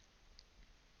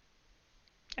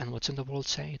 And what's in the world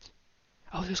say it?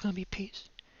 Oh, there's going to be peace.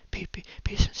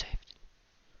 Peace and safety.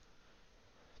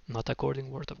 Not according to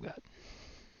the word of God.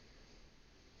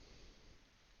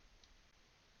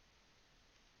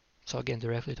 So again,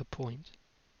 directly to the point.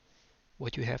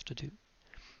 What you have to do.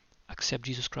 Accept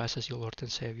Jesus Christ as your Lord and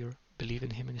Savior. Believe in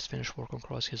him and his finished work on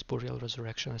cross, his burial,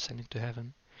 resurrection, ascending to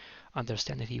heaven.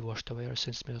 Understand that he washed away our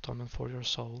sins, made atonement for your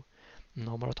soul.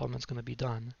 No more atonement is going to be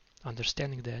done.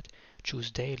 Understanding that,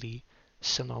 choose daily,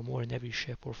 sin no more in every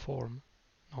shape or form.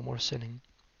 No more sinning.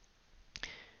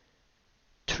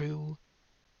 True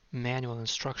manual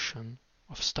instruction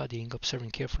of studying,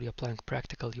 observing carefully, applying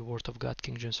practically the Word of God,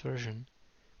 King James Version,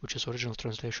 which is original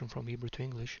translation from Hebrew to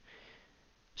English.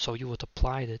 So you would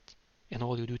apply it in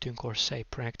all you do, think, or say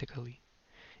practically,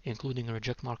 including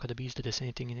reject Mark of the Beast, that is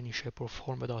anything in any shape or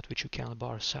form without which you cannot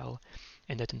buy or sell,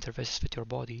 and that interfaces with your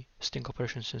body. Sting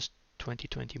operation since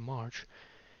 2020 March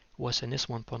was in this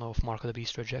 1.0 of Mark of the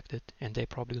Beast rejected, and they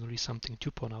probably going to release something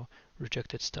 2.0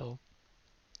 rejected still,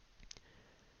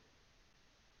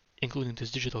 including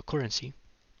this digital currency,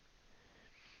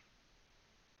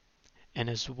 and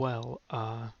as well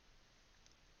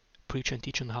preach and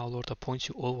teach on how Lord appoints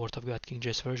you all Word of God, King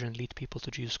James Version, lead people to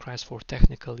Jesus Christ, for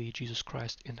technically Jesus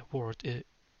Christ in the Word,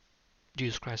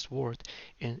 Jesus Christ Word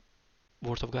in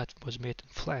Word of God was made in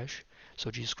flesh, so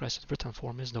Jesus Christ in written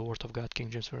form is the Word of God, King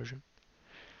James Version.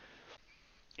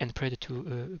 And pray that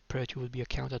you will be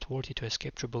accounted worthy to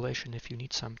escape tribulation. If you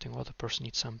need something, or other person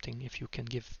needs something, if you can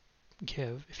give.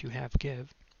 If you have,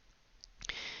 give.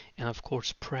 And of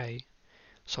course, pray.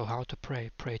 So how to pray?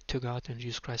 Pray to God in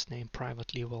Jesus Christ's name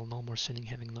privately, while no more sinning,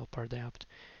 having no part doubt,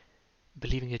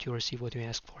 believing that you receive what you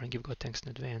ask for, and give God thanks in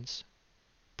advance,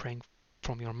 praying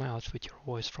from your mouth with your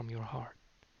voice from your heart.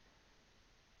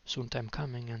 Soon time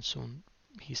coming, and soon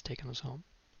he's taking us home.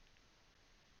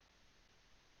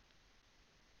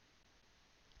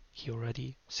 He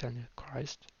already sent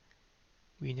Christ.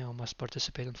 We now must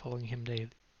participate in following him daily,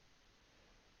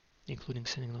 including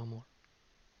sinning no more.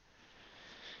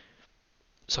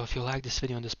 So if you like this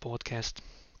video and this podcast,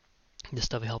 this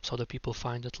stuff helps other people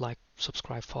find it, like,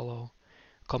 subscribe, follow,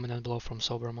 comment down below from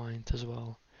Sober Mind as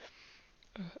well.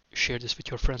 Share this with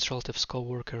your friends, relatives,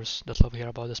 co-workers that love to hear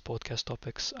about this podcast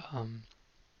topics.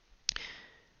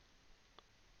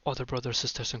 Other brothers,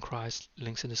 sisters in Christ,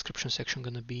 links in the description section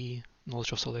gonna be.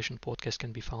 Knowledge of Salvation podcast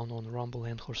can be found on Rumble,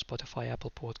 Anchor, Spotify,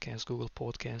 Apple Podcasts, Google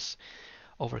Podcasts,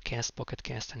 Overcast, Pocket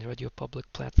Cast, and Radio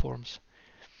Public platforms.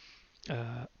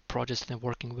 Projects that I'm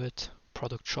working with,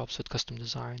 product shops with custom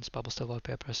designs, Bible style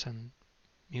wallpapers, and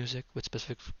music with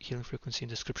specific healing frequency in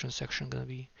the description section gonna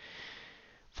be.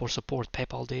 For support,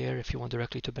 PayPal there. If you want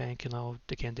directly to bank,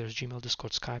 again, there's Gmail,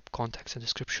 Discord, Skype, contacts in the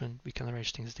description. We can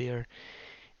arrange things there.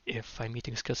 If I'm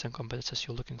meeting skills and competences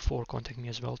you're looking for, contact me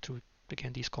as well through,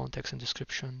 again, these contacts in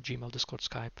description, Gmail, Discord,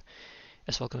 Skype.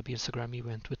 As well gonna be Instagram, me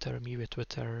and Twitter. Me with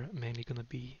Twitter, mainly gonna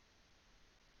be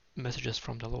messages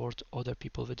from the Lord, other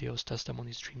people, videos,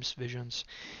 testimonies, dreams, visions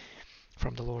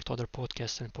from the Lord, other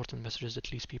podcasts, and important messages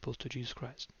that leads people to Jesus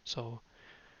Christ. So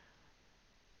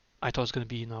I thought it was gonna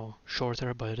be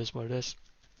shorter, but it is what it is.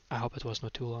 I hope it was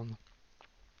not too long.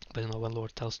 But when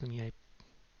Lord tells me,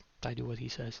 I do what He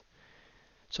says.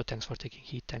 So thanks for taking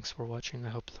heed. Thanks for watching. I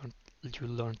hope you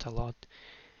learned a lot.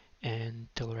 And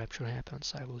till rapture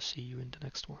happens, I will see you in the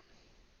next one.